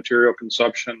uptime, the material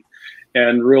consumption,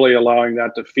 and really allowing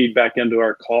that to feed back into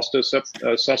our cost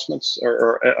assessments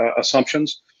or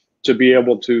assumptions to be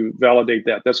able to validate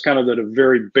that. That's kind of at a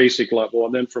very basic level,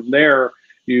 and then from there,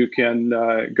 you can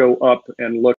go up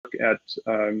and look at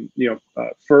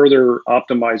further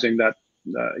optimizing that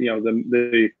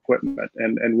the equipment,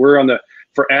 and we're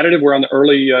for additive, we're on the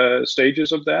early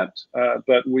stages of that,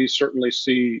 but we certainly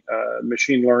see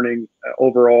machine learning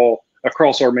overall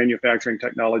across our manufacturing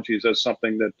technologies as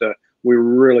something that we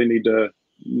really need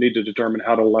to determine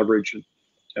how to leverage,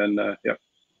 and yeah.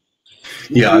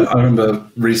 Yeah, I remember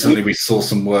recently we saw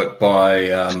some work by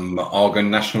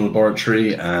Argonne National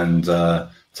Laboratory and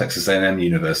Texas A&M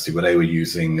University, where they were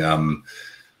using,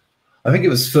 I think it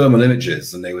was thermal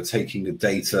images, and they were taking the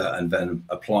data and then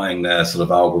applying their sort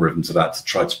of algorithm to that to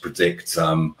try to predict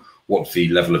what the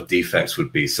level of defects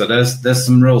would be. So there's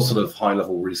some real sort of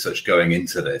high-level research going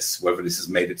into this. Whether this has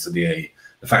made it to the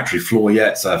factory floor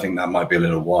yet, so I think that might be a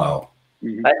little while.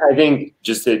 I think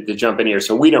just to jump in here,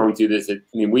 so we don't do this. I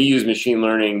mean, we use machine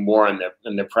learning more on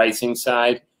the pricing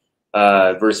side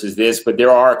versus this, but there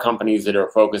are companies that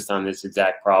are focused on this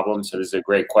exact problem. So this is a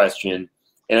great question,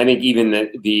 and I think even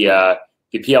the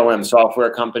PLM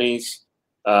software companies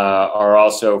are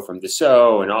also from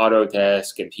Dassault and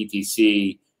Autodesk and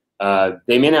PTC.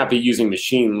 They may not be using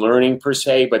machine learning per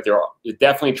se, but they're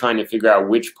definitely trying to figure out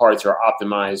which parts are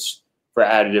optimized for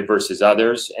additive versus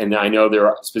others. And I know there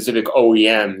are specific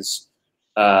OEMs,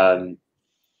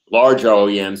 large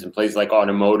OEMs in places like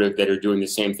automotive that are doing the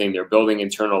same thing. They're building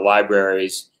internal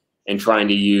libraries and trying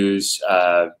to use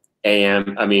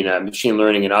machine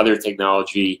learning and other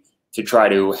technology to try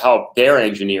to help their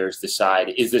engineers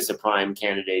decide, is this a prime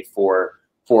candidate for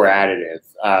additive?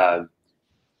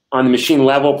 On the machine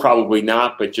level, probably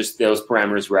not, but just those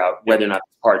parameters around whether or not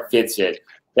the part fits it,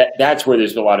 that's where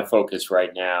there's a lot of focus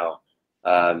right now.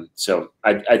 So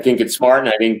I think it's smart, and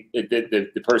I think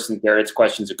the person Garrett's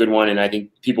question is a good one, and I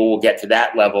think people will get to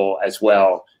that level as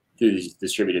well through these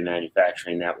distributed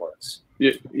manufacturing networks.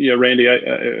 Yeah, Randy,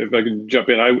 if I can jump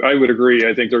in, I would agree.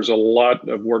 I think there's a lot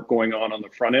of work going on the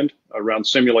front end around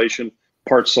simulation,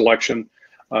 part selection,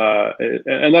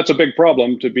 and that's a big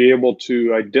problem, to be able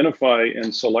to identify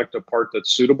and select a part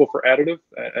that's suitable for additive.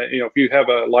 If you have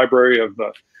a library of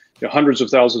hundreds of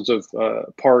thousands of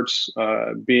parts,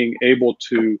 being able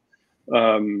to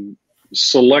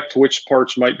select which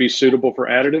parts might be suitable for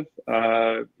additive,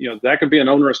 that could be an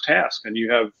onerous task. And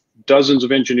you have dozens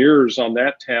of engineers on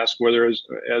that task, whether as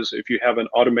if you have an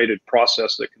automated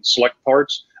process that can select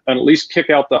parts and at least kick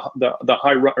out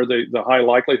the high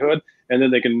likelihood, and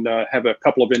then they can have a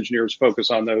couple of engineers focus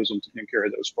on those and carry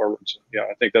those forward. So, yeah,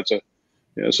 I think that's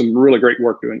some really great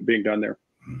work being done there.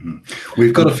 Mm-hmm.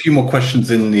 We've got a few more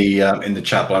questions in the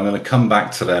chat, but I'm going to come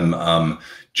back to them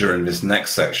during this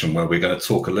next section, where we're going to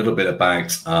talk a little bit about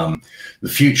the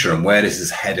future and where this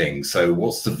is heading. So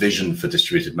what's the vision for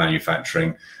distributed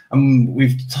manufacturing?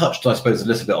 We've touched, I suppose, a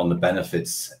little bit on the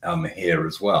benefits here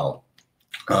as well.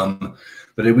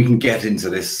 But if we can get into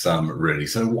this really.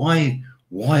 So why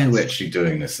are we actually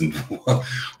doing this, and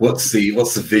what's the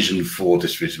vision for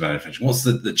distributed manufacturing? What's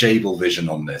the Jabil vision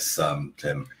on this,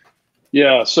 Tim?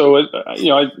 Yeah, so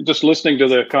just listening to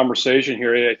the conversation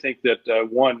here, I think that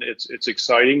one, it's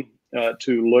exciting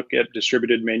to look at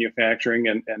distributed manufacturing,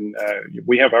 and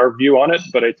we have our view on it,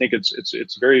 but I think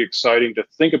it's very exciting to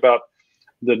think about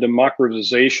the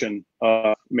democratization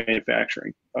of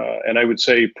manufacturing, and I would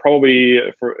say probably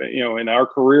for in our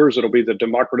careers it'll be the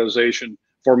democratization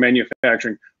for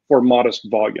manufacturing for modest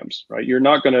volumes, right? You're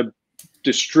not going to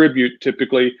distribute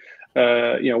typically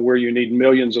where you need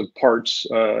millions of parts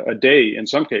a day in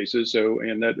some cases. So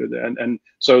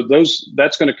so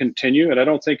that's going to continue, and I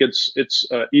don't think it's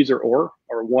either or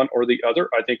one or the other.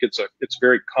 I think it's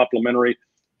very complementary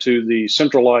to the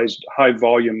centralized high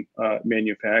volume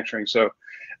manufacturing. So,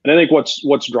 and I think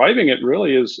what's driving it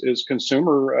really is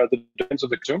consumer the demands of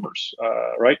the consumers,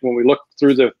 right? When we look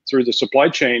through the supply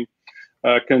chain,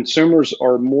 consumers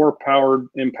are more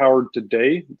empowered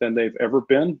today than they've ever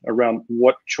been around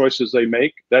what choices they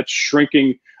make. That's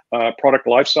shrinking product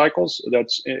life cycles.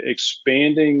 That's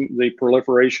expanding the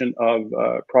proliferation of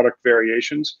product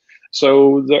variations.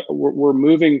 So we're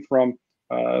moving from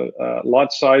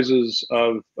lot sizes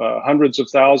of hundreds of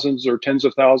thousands or tens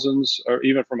of thousands, or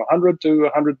even from 100 to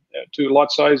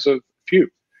lot size of few.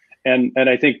 And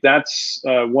I think that's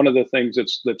one of the things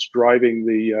that's driving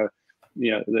the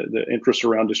interest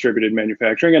around distributed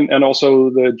manufacturing, and also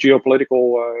the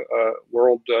geopolitical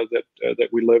world that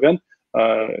we live in.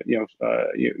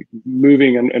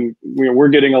 Moving and we're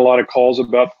getting a lot of calls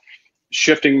about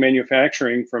shifting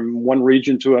manufacturing from one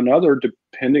region to another,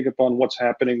 depending upon what's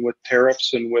happening with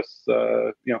tariffs and with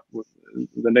with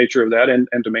the nature of that and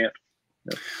demand.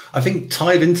 Yeah. I think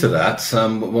tied into that,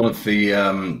 one of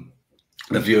the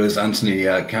viewers, Anthony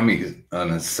Cami,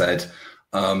 has said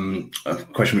a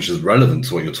question which is relevant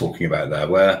to what you're talking about there,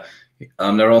 where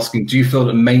they're asking, do you feel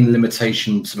the main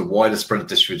limitation to the wider spread of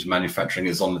distributed manufacturing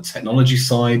is on the technology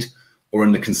side or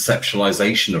in the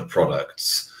conceptualization of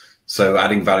products? So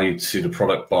adding value to the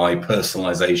product by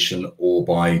personalization or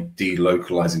by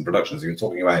delocalizing production. So you're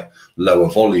talking about lower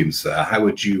volumes there. How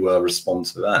would you respond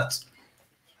to that?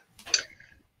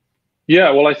 Yeah,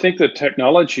 well, I think the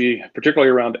technology, particularly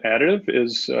around additive,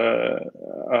 is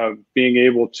being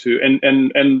able to,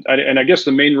 and I guess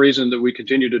the main reason that we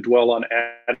continue to dwell on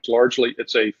additive, largely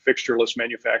it's a fixtureless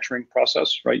manufacturing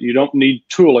process, right? You don't need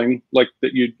tooling like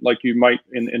you might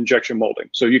in injection molding.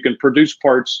 So you can produce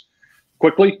parts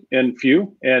quickly and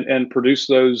few, and produce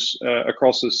those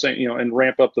across the same, and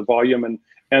ramp up the volume,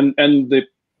 and the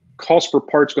cost per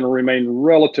part's going to remain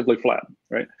relatively flat,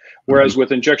 right? Whereas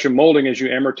with injection molding, as you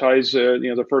amortize,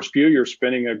 the first few, you're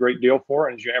spending a great deal for,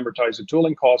 and as you amortize the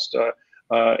tooling cost,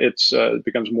 it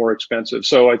becomes more expensive.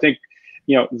 So I think,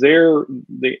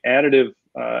 the additive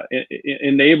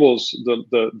enables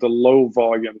the low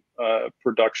volume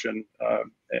production,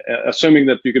 assuming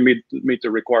that you can meet the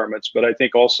requirements. But I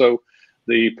think also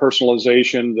the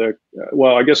personalization,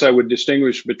 well, I guess I would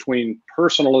distinguish between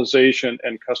personalization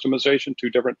and customization, two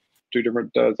different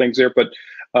things there. But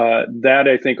that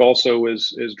I think also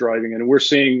is driving, and we're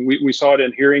seeing, we saw it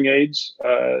in hearing aids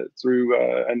through,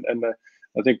 and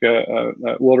I think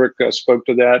Wilderich spoke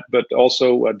to that, but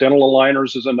also dental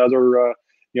aligners is another,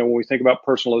 when we think about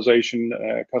personalization,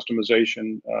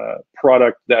 customization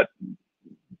product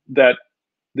that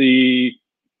the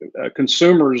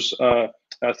consumers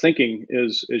thinking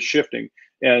is shifting,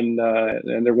 and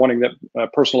they're wanting that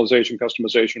personalization,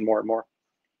 customization more and more.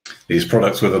 These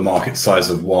products with a market size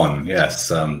of one,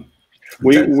 yes.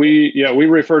 We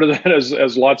refer to that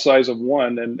as lot size of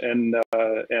one, and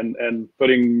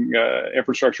putting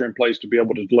infrastructure in place to be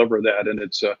able to deliver that, and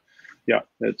it's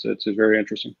very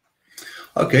interesting.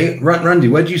 Okay, Randy,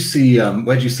 where do you see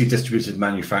distributed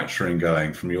manufacturing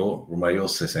going from where you're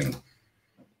sitting?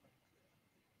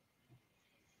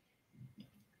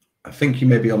 I think you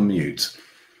may be on mute.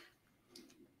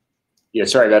 Yeah,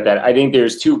 sorry about that. I think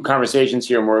there's two conversations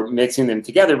here, and we're mixing them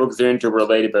together because they're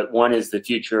interrelated. But one is the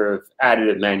future of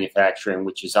additive manufacturing,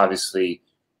 which is obviously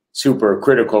super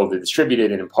critical to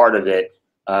distributed and a part of it.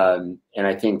 And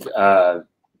I think,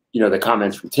 you know, the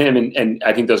comments from Tim, and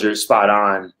I think those are spot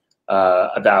on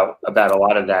about a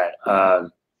lot of that.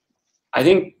 I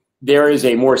think there is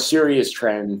a more serious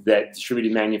trend that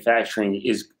distributed manufacturing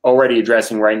is already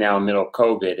addressing right now in the middle of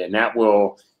COVID, and that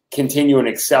will continue and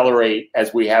accelerate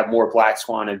as we have more black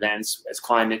swan events, as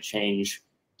climate change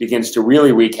begins to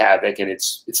really wreak havoc. And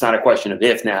it's not a question of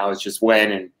if now, it's just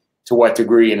when and to what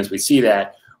degree. And as we see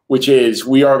that, which is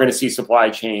we are going to see supply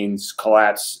chains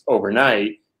collapse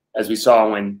overnight, as we saw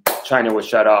when China was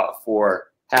shut off, or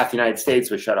half the United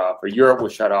States was shut off, or Europe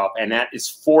was shut off. And that is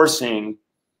forcing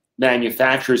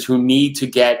manufacturers who need to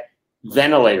get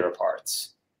ventilator parts,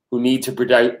 who need to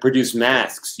produce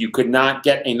masks. You could not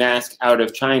get a mask out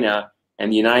of China,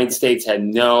 and the United States had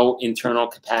no internal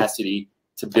capacity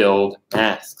to build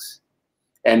masks.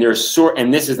 And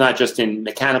and this is not just in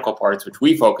mechanical parts, which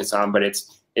we focus on, but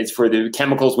it's for the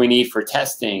chemicals we need for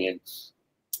testing and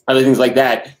other things like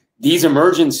that. These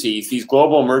emergencies, these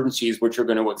global emergencies, which are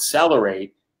going to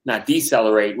accelerate, not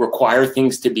decelerate, require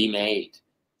things to be made.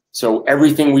 So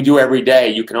everything we do every day,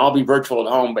 you can all be virtual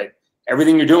at home, but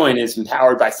everything you're doing is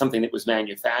empowered by something that was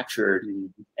manufactured.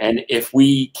 And if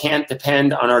we can't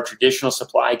depend on our traditional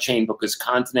supply chain because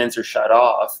continents are shut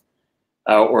off,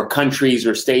 or countries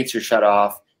or states are shut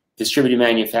off, distributed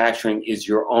manufacturing is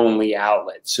your only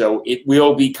outlet. So it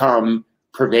will become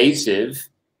pervasive.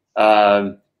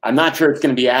 I'm not sure it's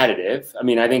going to be additive. I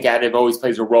mean, I think additive always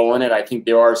plays a role in it. I think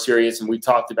there are serious, and we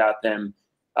talked about them,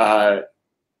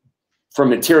 from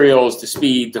materials to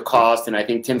speed to cost. And I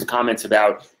think Tim's comments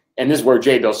about, and this is where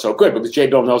Jabil's so good, because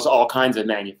Jabil knows all kinds of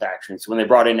manufacturing. So when they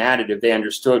brought in additive, they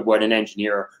understood what an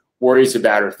engineer worries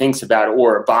about or thinks about,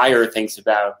 or a buyer thinks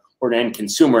about, or an end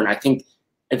consumer. And I think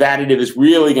if additive is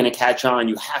really going to catch on,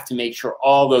 you have to make sure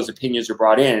all those opinions are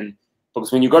brought in.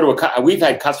 Because when you go to we've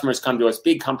had customers come to us,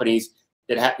 big companies,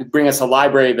 that bring us a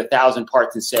library of 1,000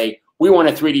 parts and say, we want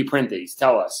to 3D print these,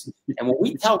 tell us. And when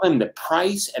we tell them the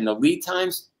price and the lead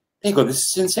times, they go, this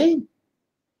is insane.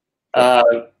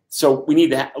 So we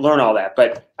need to learn all that.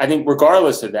 But I think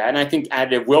regardless of that, and I think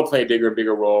additive will play a bigger and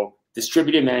bigger role,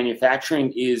 distributed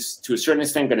manufacturing is to a certain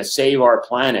extent going to save our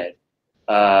planet.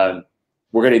 We're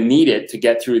going to need it to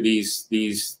get through these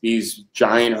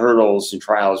giant hurdles and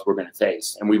trials we're going to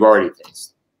face, and we've already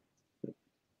faced.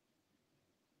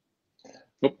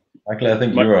 Michael, I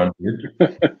think you're on mute.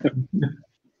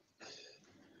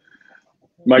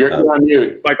 You're on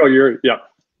mute. Michael, yeah.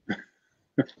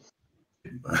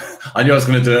 I knew I was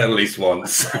going to do it at least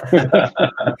once. I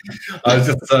was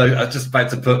just about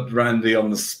to put Randy on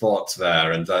the spot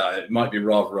there, and it might be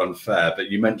rather unfair, but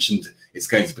you mentioned it's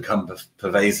going to become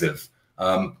pervasive.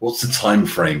 What's the time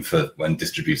frame for when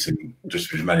distributed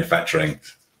manufacturing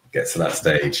gets to that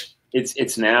stage?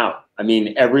 It's now. I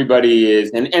mean, everybody is,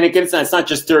 and again, it's not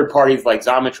just third parties like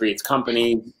Xometry. It's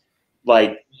companies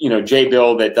like, you know,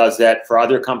 Jabil that does that for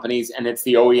other companies, and it's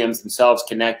the OEMs themselves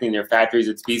connecting their factories.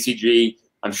 It's BCG,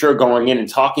 I'm sure, going in and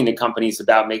talking to companies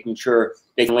about making sure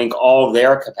they can link all of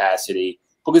their capacity,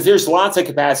 because there's lots of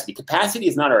capacity. Capacity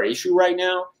is not our issue right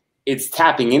now. It's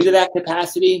tapping into that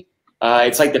capacity.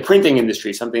 It's like the printing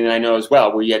industry, something that I know as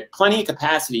well, where you had plenty of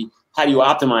capacity. How do you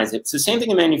optimize it? It's the same thing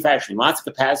in manufacturing. Lots of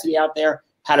capacity out there.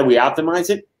 How do we optimize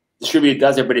it? Distributed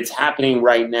does it, but it's happening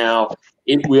right now.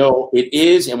 It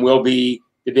is and will be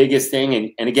the biggest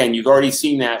thing. And again, you've already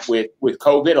seen that with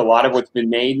COVID. A lot of what's been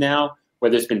made now,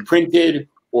 whether it's been printed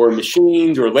or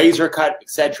machined or laser cut, et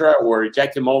cetera, or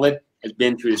injected molded, has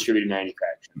been through distributed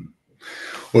manufacturing.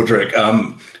 Wilderich,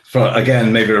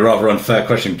 again, maybe a rather unfair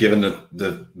question given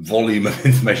the volume of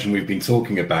information we've been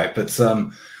talking about, but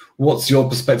what's your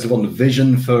perspective on the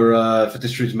vision for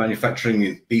distributed manufacturing?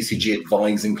 Is BCG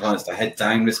advising clients to head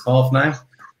down this path now?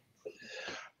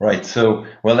 Right. So,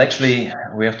 well, actually,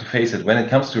 we have to face it. When it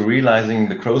comes to realizing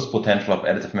the growth potential of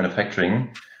additive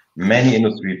manufacturing, many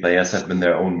industry players have been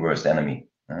their own worst enemy.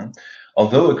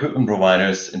 Although equipment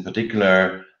providers in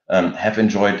particular have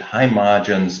enjoyed high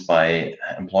margins by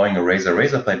employing a razor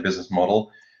blade business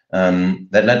model,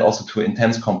 that led also to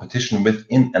intense competition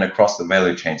within and across the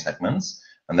value chain segments.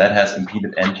 And that has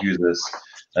impeded end users'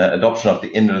 adoption of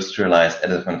the industrialized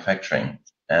additive manufacturing.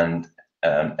 And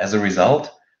as a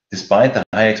result, despite the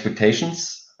high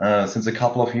expectations since a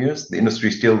couple of years, the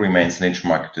industry still remains a niche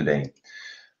market today.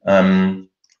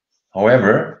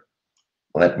 However,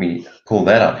 let me pull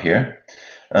that up here.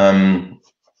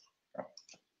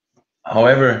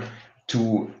 However,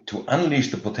 to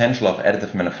unleash the potential of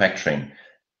additive manufacturing,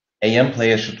 AM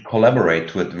players should collaborate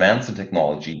to advance the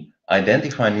technology,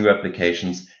 identify new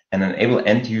applications, and enable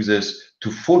end users to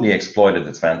fully exploit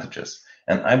its advantages.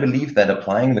 And I believe that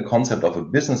applying the concept of a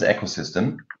business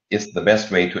ecosystem is the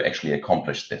best way to actually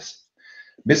accomplish this.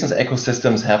 Business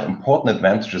ecosystems have important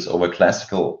advantages over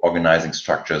classical organizing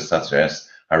structures such as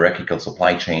hierarchical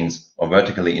supply chains or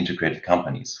vertically integrated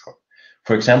companies.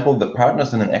 For example, the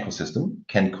partners in an ecosystem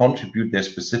can contribute their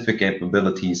specific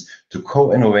capabilities to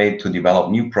co-innovate to develop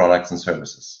new products and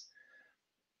services.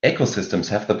 Ecosystems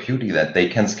have the beauty that they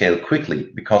can scale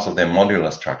quickly because of their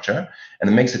modular structure, and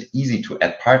it makes it easy to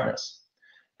add partners.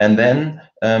 And then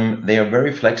they are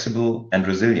very flexible and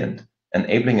resilient,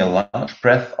 enabling a large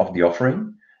breadth of the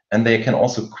offering, and they can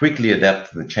also quickly adapt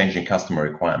to the changing customer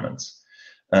requirements.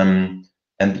 And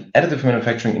the additive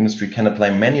manufacturing industry can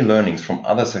apply many learnings from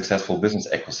other successful business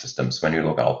ecosystems when you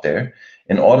look out there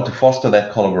in order to foster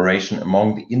that collaboration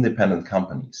among the independent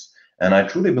companies. And I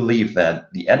truly believe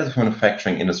that the additive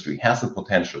manufacturing industry has the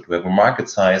potential to have a market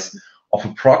size of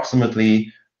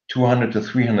approximately 200 to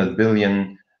 300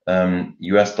 billion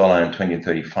US dollar in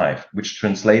 2035, which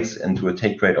translates into a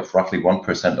take rate of roughly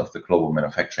 1% of the global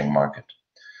manufacturing market.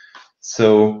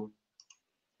 So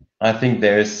I think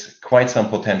there's quite some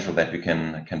potential that we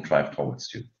can drive towards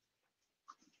too.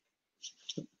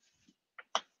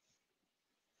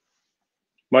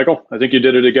 Michael, I think you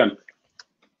did it again.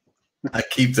 I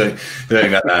keep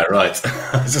doing that now, right.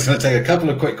 I was just going to take a couple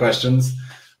of quick questions.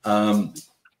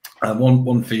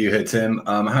 One for you here, Tim.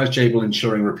 How's Jabil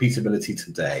ensuring repeatability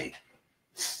today?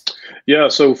 Yeah,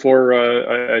 so for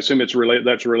I assume that's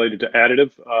related to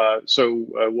additive.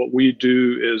 What we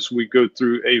do is we go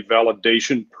through a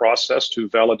validation process to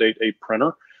validate a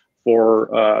printer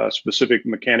for specific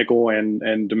mechanical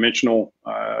and dimensional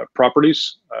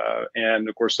properties. And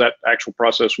of course, that actual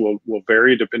process will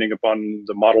vary depending upon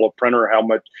the model of printer, how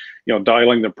much,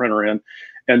 dialing the printer in.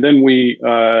 And then we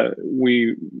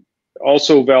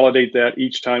also validate that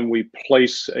each time we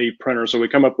place a printer. So we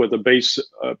come up with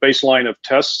a baseline of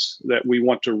tests that we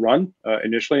want to run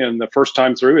initially. And the first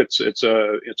time through, it's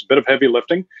a bit of heavy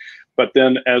lifting. But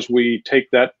then as we take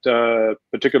that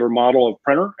particular model of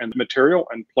printer and material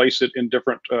and place it in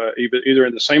different, either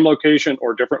in the same location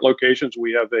or different locations,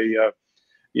 we have a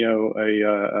IP,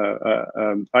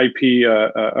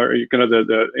 or kind of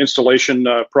the installation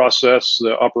process,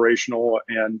 the operational,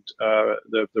 and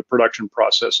the production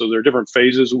process. So there are different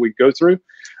phases we go through,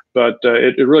 but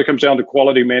it really comes down to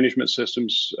quality management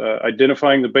systems,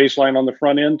 identifying the baseline on the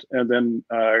front end, and then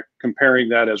comparing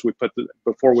that as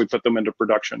before we put them into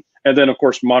production, and then of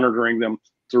course monitoring them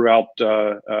throughout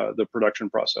the production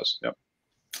process. Yep.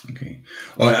 Okay.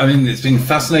 Well, I mean, it's been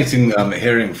fascinating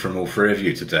hearing from all three of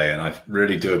you today, and I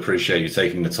really do appreciate you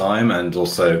taking the time, and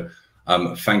also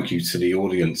thank you to the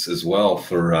audience as well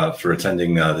for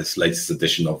attending this latest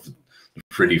edition of the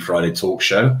 3D Friday Talk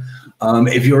Show.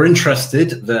 If you're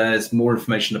interested, there's more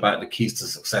information about the keys to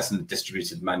success in the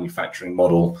distributed manufacturing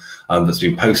model that's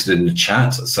been posted in the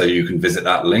chat, so you can visit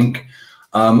that link.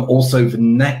 Also, the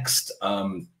next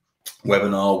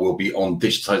webinar will be on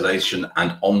digitization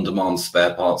and on-demand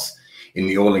spare parts in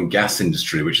the oil and gas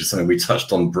industry, which is something we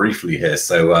touched on briefly here.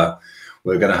 So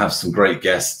we're going to have some great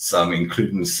guests,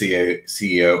 including the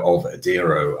CEO of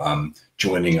Additive,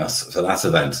 joining us for that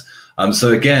event.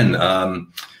 So again,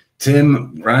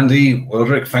 Tim, Randy,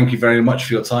 Wilderich, thank you very much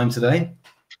for your time today.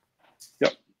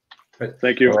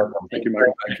 Thank you. Thank you,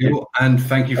 Michael. Thank you. And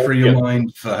thank you, Free Your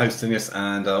Mind, for hosting us,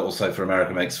 and also for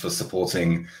America Makes for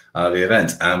supporting the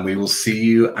event. And we will see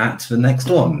you at the next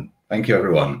one. Thank you,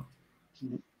 everyone.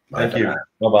 Thank you.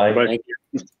 Bye-bye. Thank you.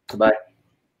 Goodbye.